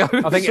 Have a go.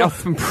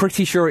 I'm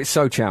pretty sure it's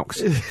Sochaux.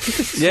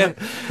 Yeah.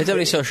 It's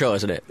definitely Sochaux,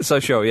 isn't it?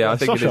 Sochaux, yeah, I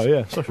think it is.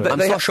 Yeah, Sochaux. I'm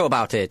not sure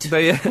about it.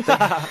 They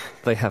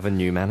have a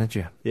new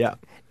manager. Yeah.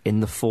 In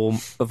the form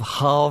of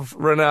Hervé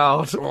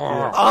Renard.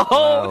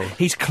 Wow.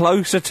 He's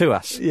closer to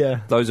us. Yeah.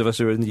 Those of us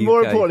who are in the UK.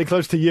 More importantly,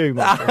 close to you,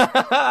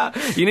 Mark.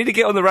 You need to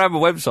get on the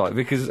Ramble website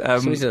because...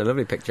 She's done a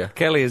lovely picture.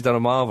 Kelly has done a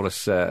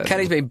marvellous...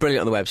 Kelly's been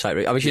brilliant on the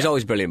website. I mean, she's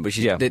always brilliant,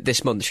 but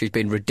this month she's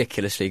been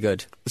ridiculously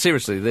good.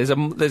 Seriously,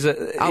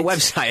 our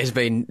website has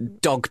been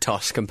dog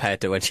toss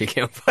compared to when she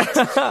came up.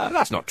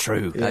 That's not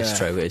true. Yeah. That's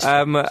true. It's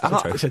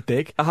a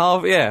dig.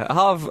 Harv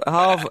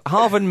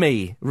and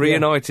me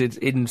reunited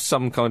in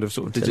some kind of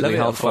sort of digitally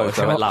hard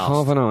photo at last.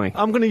 Harv and I.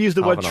 I'm going to use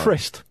the word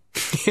tryst.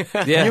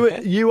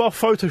 You are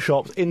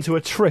photoshopped into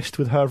a tryst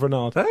with Hervé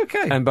Renard.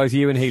 Okay. And both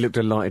you and he looked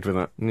delighted with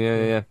that.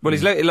 Yeah. Well,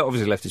 he's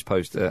obviously left his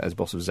post as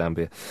boss of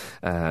Zambia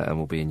and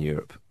will be in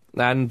Europe.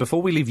 And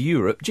before we leave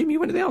Europe, Jim, you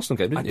went to the Arsenal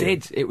game, didn't you? I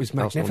did. It was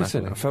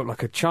magnificent. I felt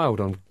like a child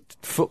on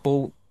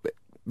football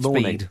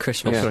morning.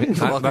 Christmas.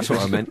 Yeah, that's what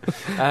I meant.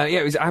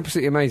 It was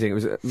absolutely amazing. It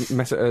was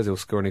Mesut Ozil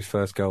scoring his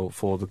first goal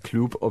for the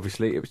club,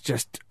 obviously. It was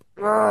just...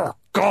 Oh,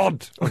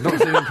 God! I've not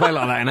seen him play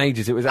like that in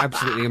ages. It was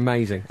absolutely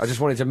amazing. I just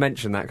wanted to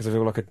mention that because I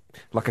feel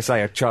like I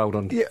say, a child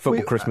on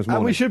football Christmas morning.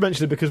 And we should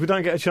mention it because we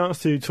don't get a chance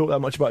to talk that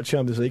much about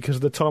Champions League because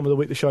of the time of the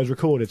week the show's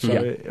recorded. So,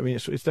 I mean,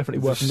 it's definitely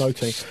worth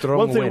noting.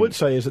 One thing I would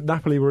say is that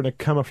Napoli were in a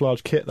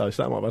camouflage kit, though,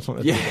 so that might have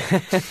something to do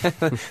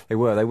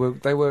with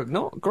it. They were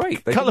not great.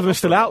 A couple of them are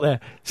still out there.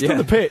 Still on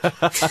the pitch.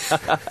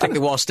 I think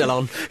the war's still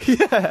on.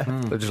 Yeah.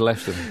 They've just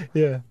left them.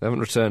 Yeah. They haven't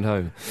returned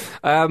home.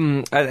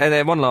 And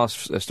then one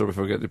last story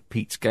before we go to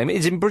Pete's game.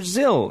 It's in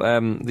Brazil.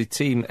 The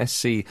team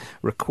SC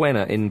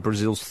Requena in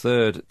Brazil's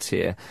third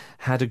tier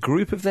had a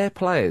group of their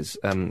players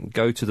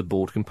go to the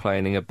board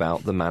complaining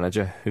about the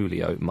manager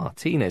Julio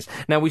Martinez.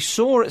 Now, we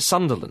saw at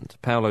Sunderland,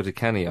 Paolo Di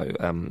Canio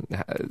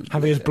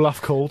having his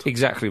bluff called.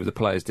 Exactly, the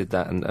players did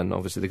that and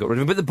obviously they got rid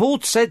of him. But the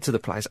board said to the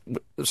players,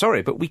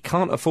 sorry, but we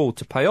can't afford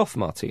to pay off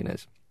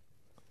Martinez.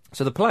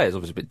 So the players,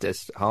 obviously a bit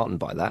disheartened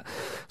by that,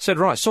 said,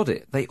 right, sod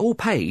it. They all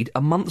paid a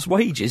month's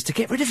wages to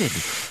get rid of him.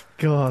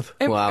 God.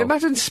 Wow.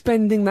 Imagine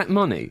spending that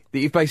money that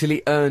you've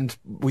basically earned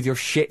with your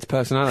shit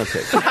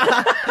personality.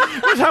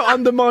 That's how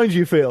undermined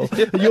you feel.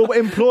 That your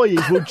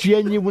employees will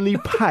genuinely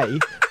pay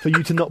for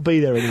you to not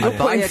be there anymore.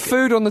 Putting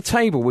food on the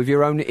table with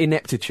your own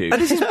ineptitude.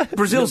 And this is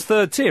Brazil's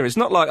third tier. It's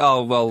not like,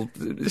 oh, well...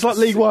 It's like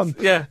League One.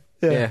 Yeah.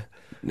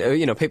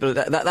 You know, people,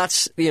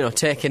 that's,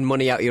 taking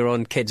money out your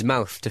own kid's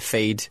mouth to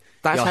feed...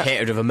 That's your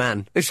hatred of a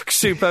man. It's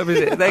superb,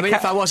 isn't it? I mean,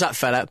 if I was that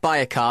fella, buy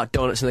a car,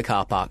 donuts in the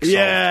car park.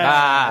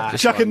 Yeah.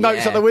 Chucking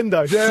notes out the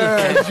window.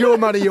 Yeah, it's your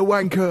money, you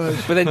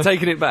wankers. But then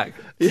taking it back.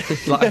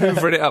 Like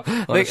hoovering it up.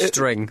 On a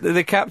string.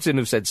 The captain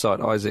of said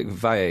side, Isaac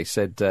Valle,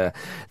 said,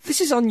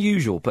 this is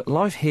unusual, but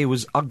life here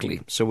was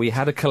ugly, so we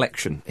had a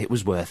collection. It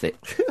was worth it.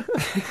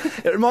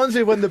 It reminds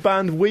me of when the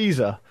band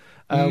Weezer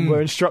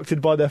were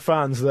instructed by their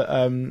fans that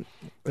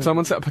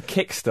Someone set up a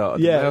Kickstarter,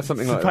 Yeah, or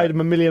something like paid that.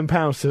 them £1 million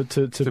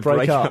to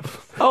break up.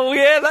 Oh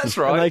yeah, that's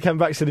And they right. came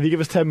back and said, if you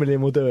give us 10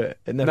 million, we'll do it.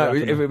 It never No,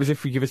 happened. it was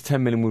if you give us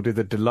 10 million, we'll do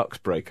the deluxe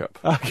breakup.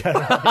 Okay.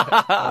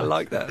 I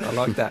like that. I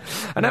like that.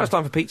 And now it's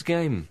time for Pete's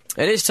game.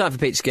 It is time for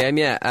Pete's game,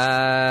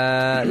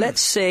 yeah.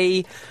 Let's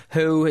see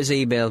who has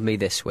emailed me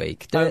this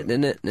week.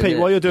 Pete,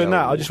 while you're doing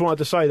that, I just wanted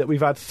to say that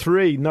we've had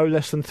no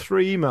less than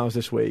three emails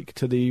this week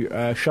to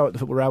the show at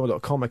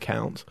thefootballramble.com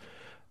account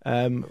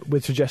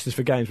with suggestions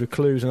for games, with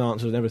clues and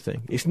answers and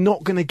everything. It's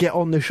not going to get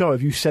on the show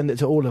if you send it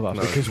to all of us.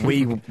 Because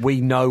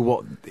we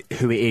know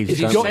who it is.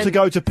 It's got to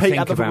go to Pete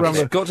at the Football Ramble.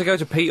 It's got to go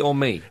to Pete or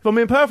me. If I'm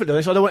being perfectly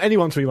honest, I don't want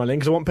anyone to email in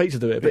because I want Pete to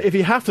do it. But if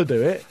you have to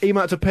do it,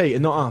 email it to Pete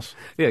and not us.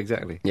 Yeah,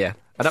 exactly. Yeah.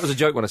 And that was a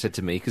joke when I said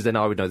to me, because then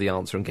I would know the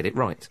answer and get it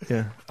right.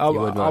 Yeah.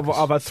 would, Marcus.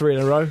 I've had three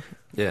in a row.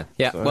 Yeah.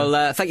 Yeah,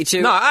 well, thank you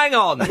to... No, hang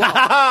on!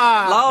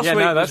 Last week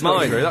no, was that's not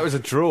mine. true. That was a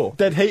draw.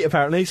 Dead heat,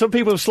 apparently. Some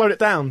people have slowed it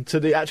down to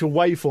the actual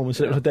waveform and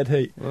said it was a dead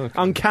heat. Okay.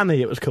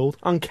 Uncanny, it was called.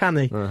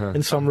 Uncanny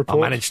in some I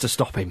reports. managed to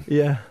stop him.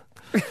 Yeah.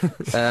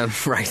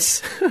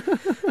 Right.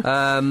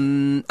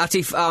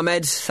 Atif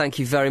Ahmed, thank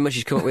you very much.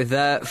 He's come up with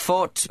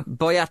Fort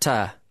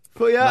Boyata.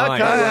 But yeah,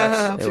 Nice. okay. It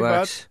Not too bad.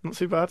 works. Not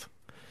too bad.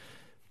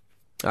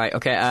 Right,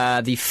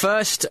 okay. The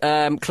first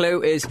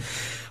clue is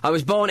I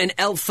was born in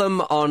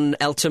Eltham on the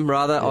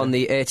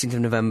 18th of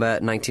November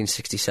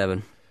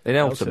 1967. In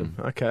Eltham.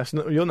 Okay, that's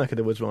not your neck of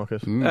the woods,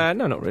 Marcus. No,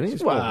 not really.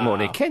 It's Wow. more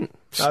near Kent.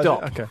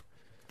 Stop. Okay.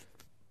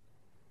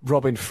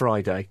 Robin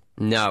Friday.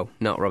 No,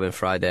 not Robin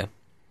Friday.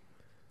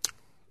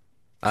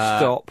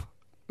 Stop.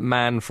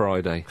 Man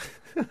Friday.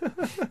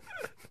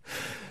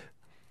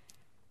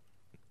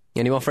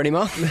 Anyone for any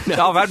more?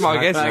 I've had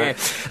my guess.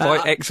 Okay.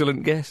 My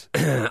excellent guess.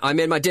 I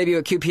made my debut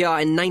at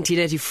QPR in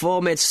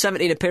 1984, made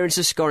 17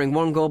 appearances, scoring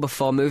 1 goal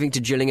before moving to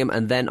Gillingham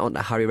and then on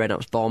to Harry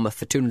Redknapp's Bournemouth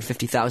for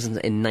 250,000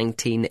 in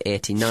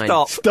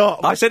 1989.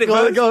 Stop. I said it Go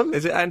on, first. go on.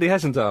 Is it Andy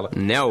Hessenthaler?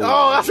 No.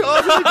 Oh, that's what I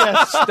was going to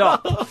guess.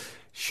 Stop.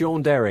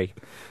 Sean Derry.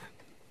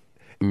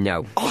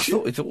 No. Oh, I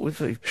thought it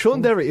was...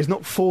 Sean Derry is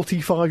not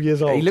 45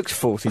 years old. He looks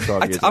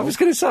 45 years I old. was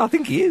going to say, I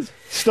think he is.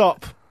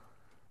 Stop.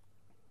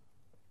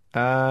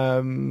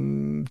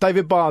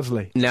 David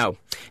Bardsley. No.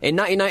 In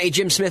 1990,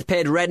 Jim Smith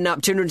paid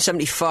Redknapp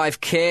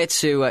 £275k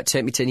to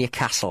take me to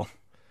Newcastle.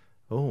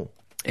 Oh.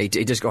 He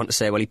does go on to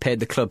say, well, he paid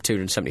the club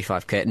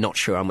 £275k, not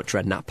sure how much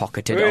Redknapp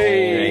pocketed.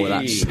 Hey. Oh,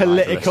 that's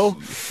Political.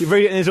 marvellous. You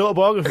read it in his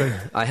autobiography.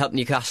 I helped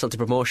Newcastle to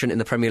promotion in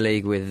the Premier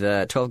League with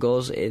 12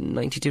 goals in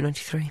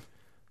 92-93.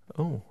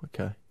 Oh,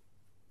 okay.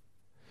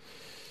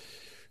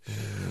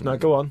 No,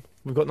 go on.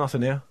 We've got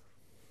nothing here.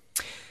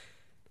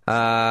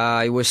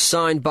 I was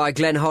signed by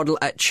Glenn Hoddle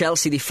at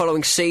Chelsea the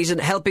following season,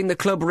 helping the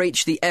club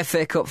reach the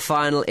FA Cup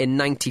final in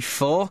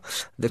 94,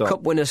 the Stop.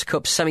 Cup Winners'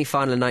 Cup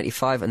semi-final in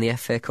 95 and the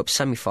FA Cup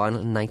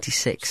semi-final in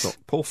 96. Not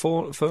Paul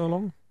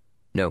Furlong?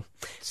 No.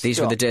 These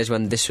were the days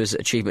when this was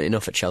achievement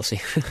enough at Chelsea.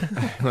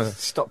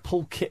 Stop.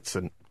 Paul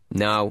Kitson.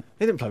 No.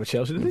 He didn't play for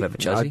Chelsea, did he? Play for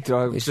Chelsea.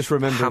 I He's just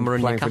remember him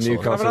hammering playing for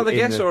Newcastle. Have another in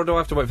guess, the- or do I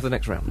have to wait for the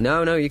next round?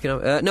 No, you can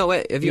have... no,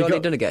 wait, have you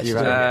already done a guess? you've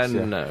had a guess,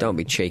 yeah. No. Don't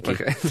be cheeky.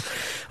 Okay.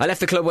 I left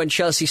the club when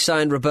Chelsea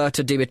signed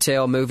Roberto Di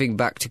Matteo, moving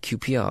back to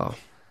QPR.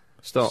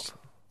 Stop.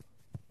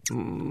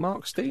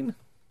 Mark Steen?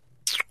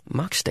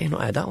 Mark Stein,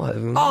 not heard that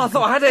one. Oh, I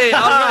thought I had it.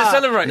 I was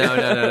going to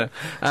celebrate.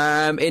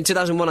 No. In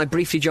 2001, I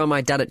briefly joined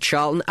my dad at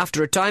Charlton. After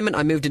retirement,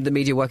 I moved into the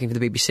media working for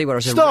the BBC, where I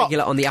was a Stop.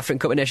 regular on the African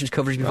Cup of Nations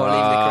coverage before leaving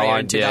the career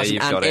in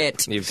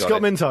 2008. You've got Scott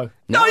it. Minto.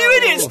 No, you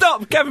idiot!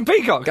 Stop! Gavin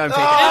Peacock. Gavin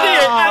Peacock.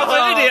 Idiot! That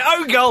was an idiot!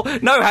 Own goal!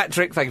 No hat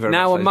trick. Thank you very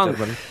Now much. a monk.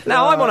 ladies and gentlemen.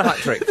 Now I'm on a hat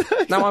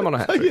trick. Now I'm on a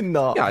hat trick. you're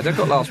not. Yeah, I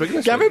got last week.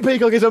 This Gavin week.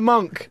 Peacock is a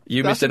monk.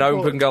 You That's missed an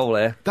important. open goal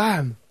there.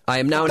 Damn. I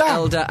am now an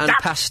elder and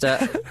pastor.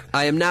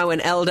 I am now an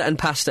elder and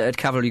pastor at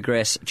Calvary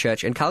Grace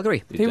Church in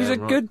Calgary. He was a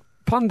good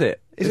pundit.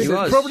 He's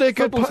was. probably a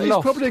good. Football's He's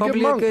lost. probably a good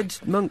monk. good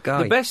monk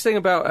guy. The best thing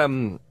about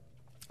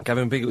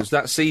Gavin Peacock was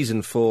that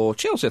season for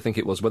Chelsea, I think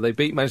it was, where they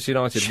beat Manchester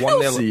United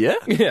 1-0. Chelsea, yeah?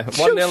 Yeah,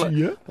 1-0. Chelsea,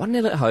 yeah?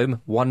 1-0 at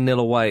home, 1-0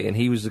 away, and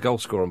he was the goal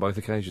scorer on both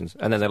occasions.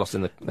 And then they lost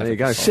in the... There you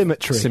go.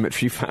 Symmetry.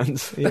 Symmetry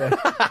fans. Yeah.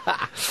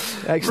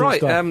 Excellent Right,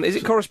 stuff. is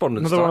it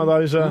correspondence Another time?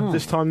 one of those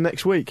this time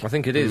next week. I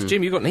think it is.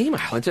 Jim, you got an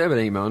email. I do have an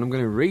email, and I'm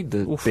going to read the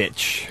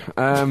bitch.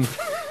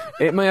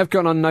 It may have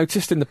gone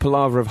unnoticed in the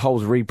palaver of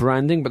Hull's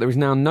rebranding, but there is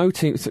now no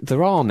teams.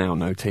 There are now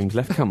no teams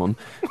left. Come on,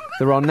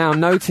 there are now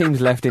no teams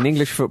left in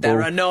English football.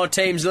 There are no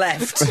teams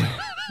left.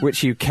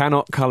 Which you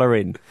cannot colour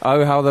in.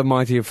 Oh, how the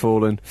mighty have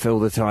fallen, fill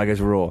the tigers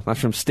roar. That's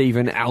from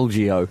Stephen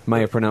Algio.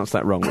 May have pronounced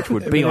that wrong, which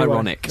would be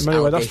ironic.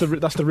 Anyway, that's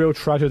the real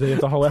tragedy of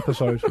the whole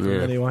episode. In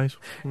many ways,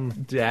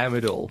 Damn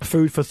it all.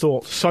 food for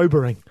thought,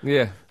 sobering.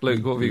 Yeah,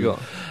 Luke, what have you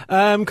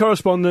got?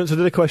 Correspondence. I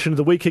did a question of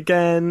the week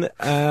again.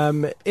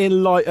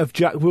 In light of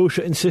Jack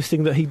Wilshere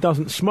insisting that he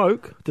doesn't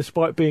smoke,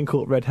 despite being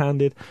caught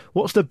red-handed,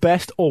 what's the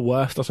best or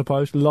worst, I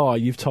suppose, lie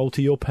you've told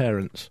to your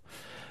parents?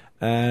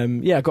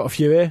 I've got a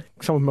few here.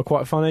 Some of them are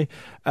quite funny.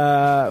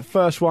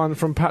 First one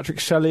from Patrick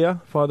Sellier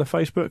via the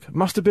Facebook.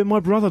 Must have been my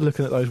brother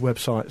looking at those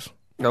websites.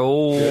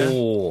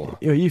 Oh.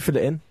 Yeah, you fill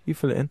it in.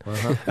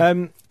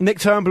 Nick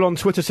Turnbull on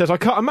Twitter says, I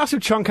cut a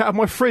massive chunk out of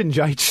my fringe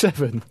age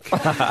 7.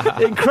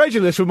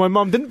 Incredulous when my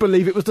mum didn't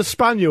believe it was the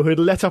spaniel who'd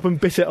let up and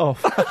bit it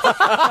off.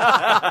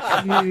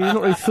 You've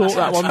not really thought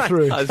that one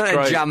through. That's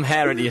great. Jam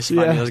hair into your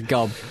spaniel's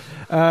gob.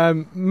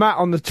 Matt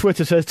on the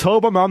Twitter says,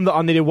 told my mum that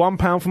I needed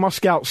 £1 for my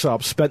Scout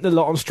sub. Spent the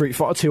lot on Street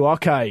Fighter 2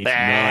 arcade.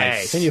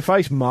 Nice. In your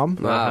face, mum.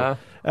 Uh-huh.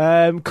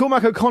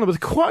 Cormac O'Connor with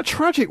quite a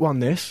tragic one,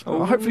 this.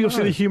 Hopefully you'll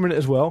see the humour in it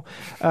as well.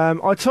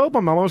 I told my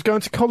mum I was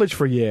going to college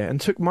for a year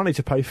and took money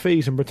to pay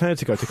fees and pretended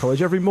to go to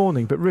college every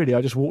morning, but really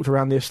I just walked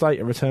around the estate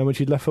and returned when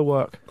she'd left for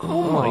work.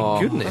 Oh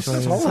my goodness.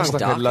 That sounds like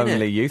dark, a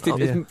lonely youth.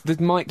 Yeah. Did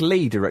Mike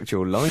Lee direct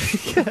your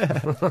life?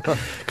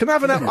 Can I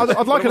have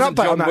I'd like an Wasn't update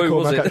John on that, Woo,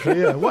 was Cormac, it?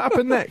 actually. Yeah. What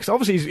happened next?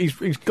 Obviously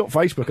he's got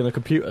Facebook and a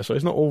computer, so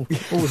it's not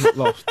always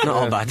lost. Not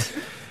all bad.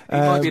 He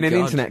might be in an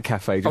God. internet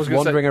cafe, was just gonna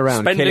wandering say,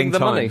 around, spending killing the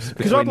money. time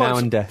between now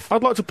and death.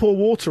 I'd like to pour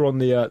water on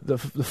the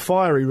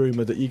fiery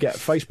rumour that you get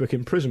Facebook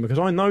in prison, because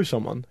I know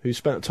someone who's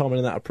spent time in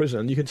and out of prison,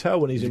 and you can tell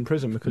when he's in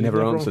prison because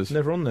Never he's answers.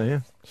 never on there,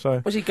 yeah.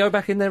 So Does he go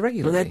back in there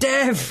regularly?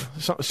 They're deaf.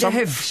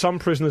 some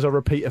prisoners are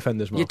repeat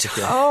offenders, Mark.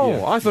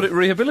 I thought it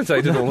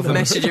rehabilitated all of them.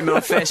 Message him on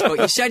Facebook.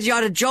 You said you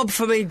had a job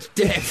for me,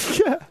 Dev.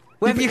 Yeah.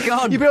 Where have you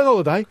gone? You've been on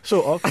holiday,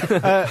 sort of.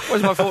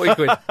 Where's my 40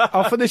 quid?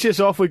 I'll finish this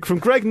off from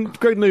Greg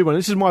Newman.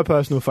 This is my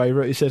personal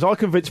favourite. He says, I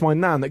convinced my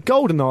nan that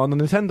GoldenEye on the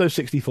Nintendo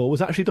 64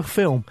 was actually the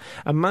film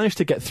and managed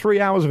to get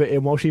 3 hours of it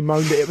in while she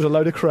moaned that it was a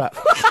load of crap.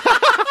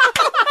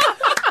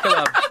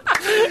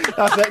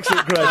 That's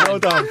excellent, Greg. Well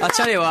done. I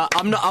tell you what,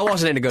 I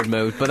wasn't in a good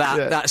mood, but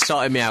that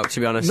sorted me out, to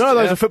be honest. None of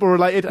those are football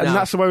related, and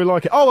that's the way we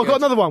like it. Oh, I've got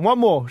another one. One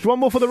more. Do you want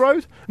more for the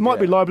road? It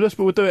might be libelous,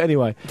 but we'll do it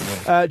anyway.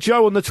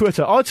 Joe on the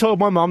Twitter. I told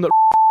my mum that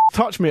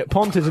touched me at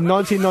Pontins in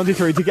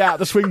 1993 to get out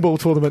the swing ball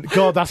tournament.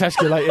 God, that's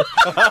escalated.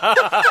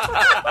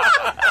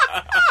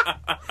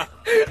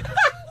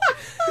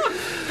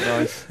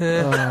 Nice.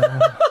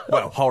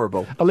 Well,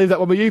 horrible. I'll leave that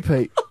one with you,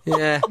 Pete.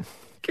 Yeah.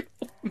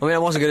 I mean, I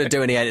wasn't going to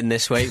do any editing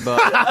this week, but...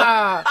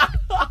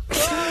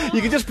 You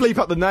can just bleep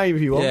up the name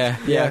if you want.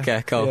 Yeah,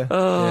 okay, cool. Yeah.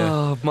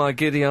 Oh, my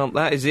giddy aunt.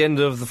 That is the end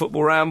of the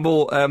Football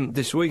Ramble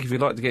this week. If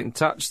you'd like to get in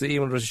touch, the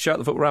email address is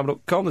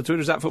shout@thefootballramble.com. The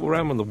Twitter is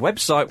 @footballramble. And the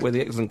website where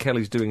the excellent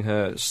Kelly's doing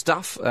her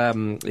stuff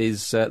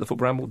is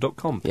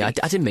thefootballramble.com. Yeah,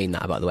 I didn't mean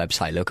that about the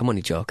website, look. I'm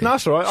only joking. No,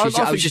 that's all right.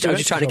 I was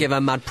just trying to give her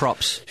mad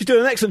props. She's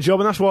doing an excellent job,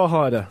 and that's why I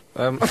hired her.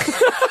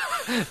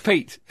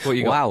 Pete, what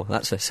you got? Wow,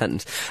 that's a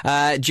sentence.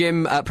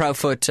 Jim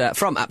Proudfoot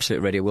from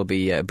Absolute Radio will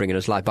be bringing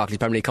us live Barclays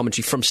Premier League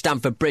commentary from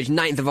Stamford Bridge,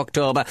 9th of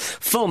October.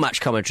 Full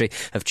match commentary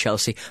of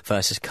Chelsea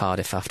versus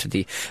Cardiff after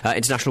the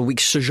International Week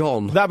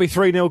sojourn. That'll be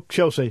 3-0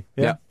 Chelsea.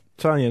 Yeah.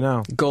 Telling you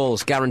now.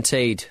 Goals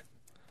guaranteed.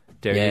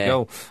 There you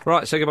go.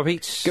 Right, say goodbye,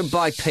 Pete.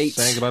 Goodbye, Pete.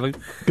 Say goodbye, Luke.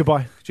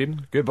 Goodbye.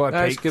 Jim.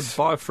 Goodbye, Pete.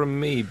 Goodbye from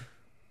me.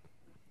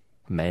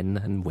 Men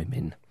and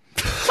women.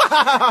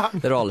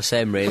 They're all the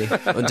same, really,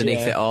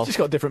 underneath it all. Just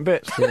got different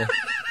bits. Yeah.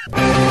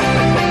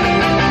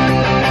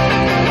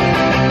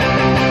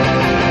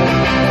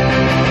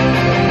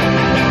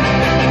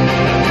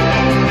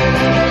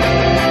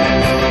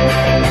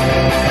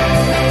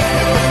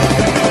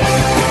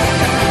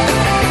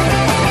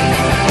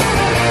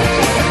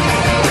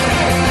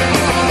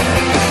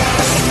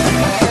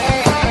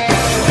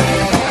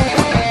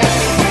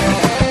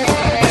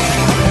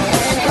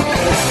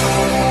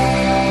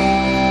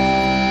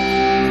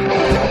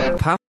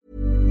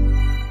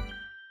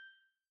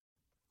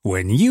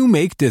 When you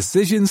make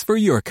decisions for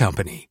your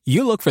company,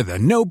 you look for the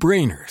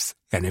no-brainers.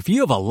 And if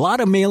you have a lot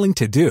of mailing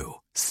to do,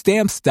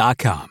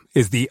 Stamps.com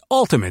is the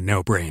ultimate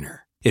no-brainer.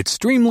 It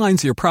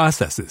streamlines your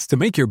processes to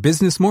make your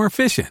business more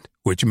efficient,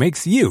 which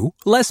makes you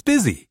less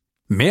busy.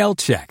 Mail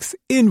checks,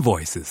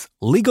 invoices,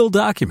 legal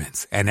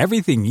documents, and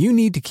everything you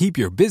need to keep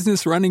your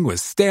business running with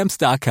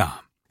Stamps.com.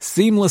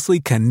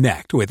 Seamlessly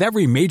connect with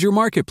every major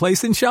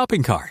marketplace and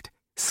shopping cart.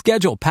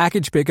 Schedule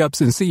package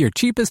pickups and see your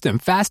cheapest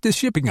and fastest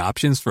shipping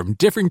options from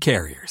different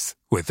carriers,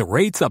 with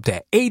rates up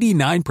to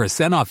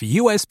 89% off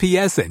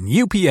USPS and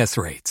UPS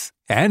rates.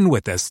 And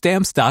with the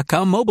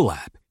Stamps.com mobile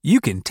app,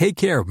 you can take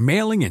care of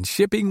mailing and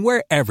shipping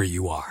wherever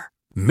you are.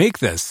 Make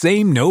the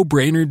same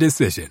no-brainer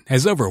decision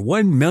as over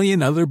 1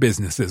 million other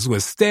businesses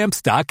with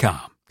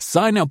Stamps.com.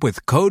 Sign up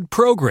with code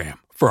PROGRAM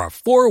for a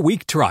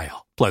 4-week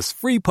trial, plus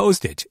free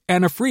postage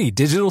and a free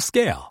digital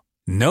scale.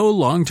 No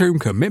long-term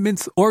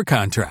commitments or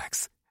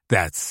contracts.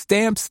 That's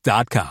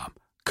Stamps.com.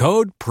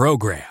 Code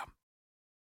PROGRAM.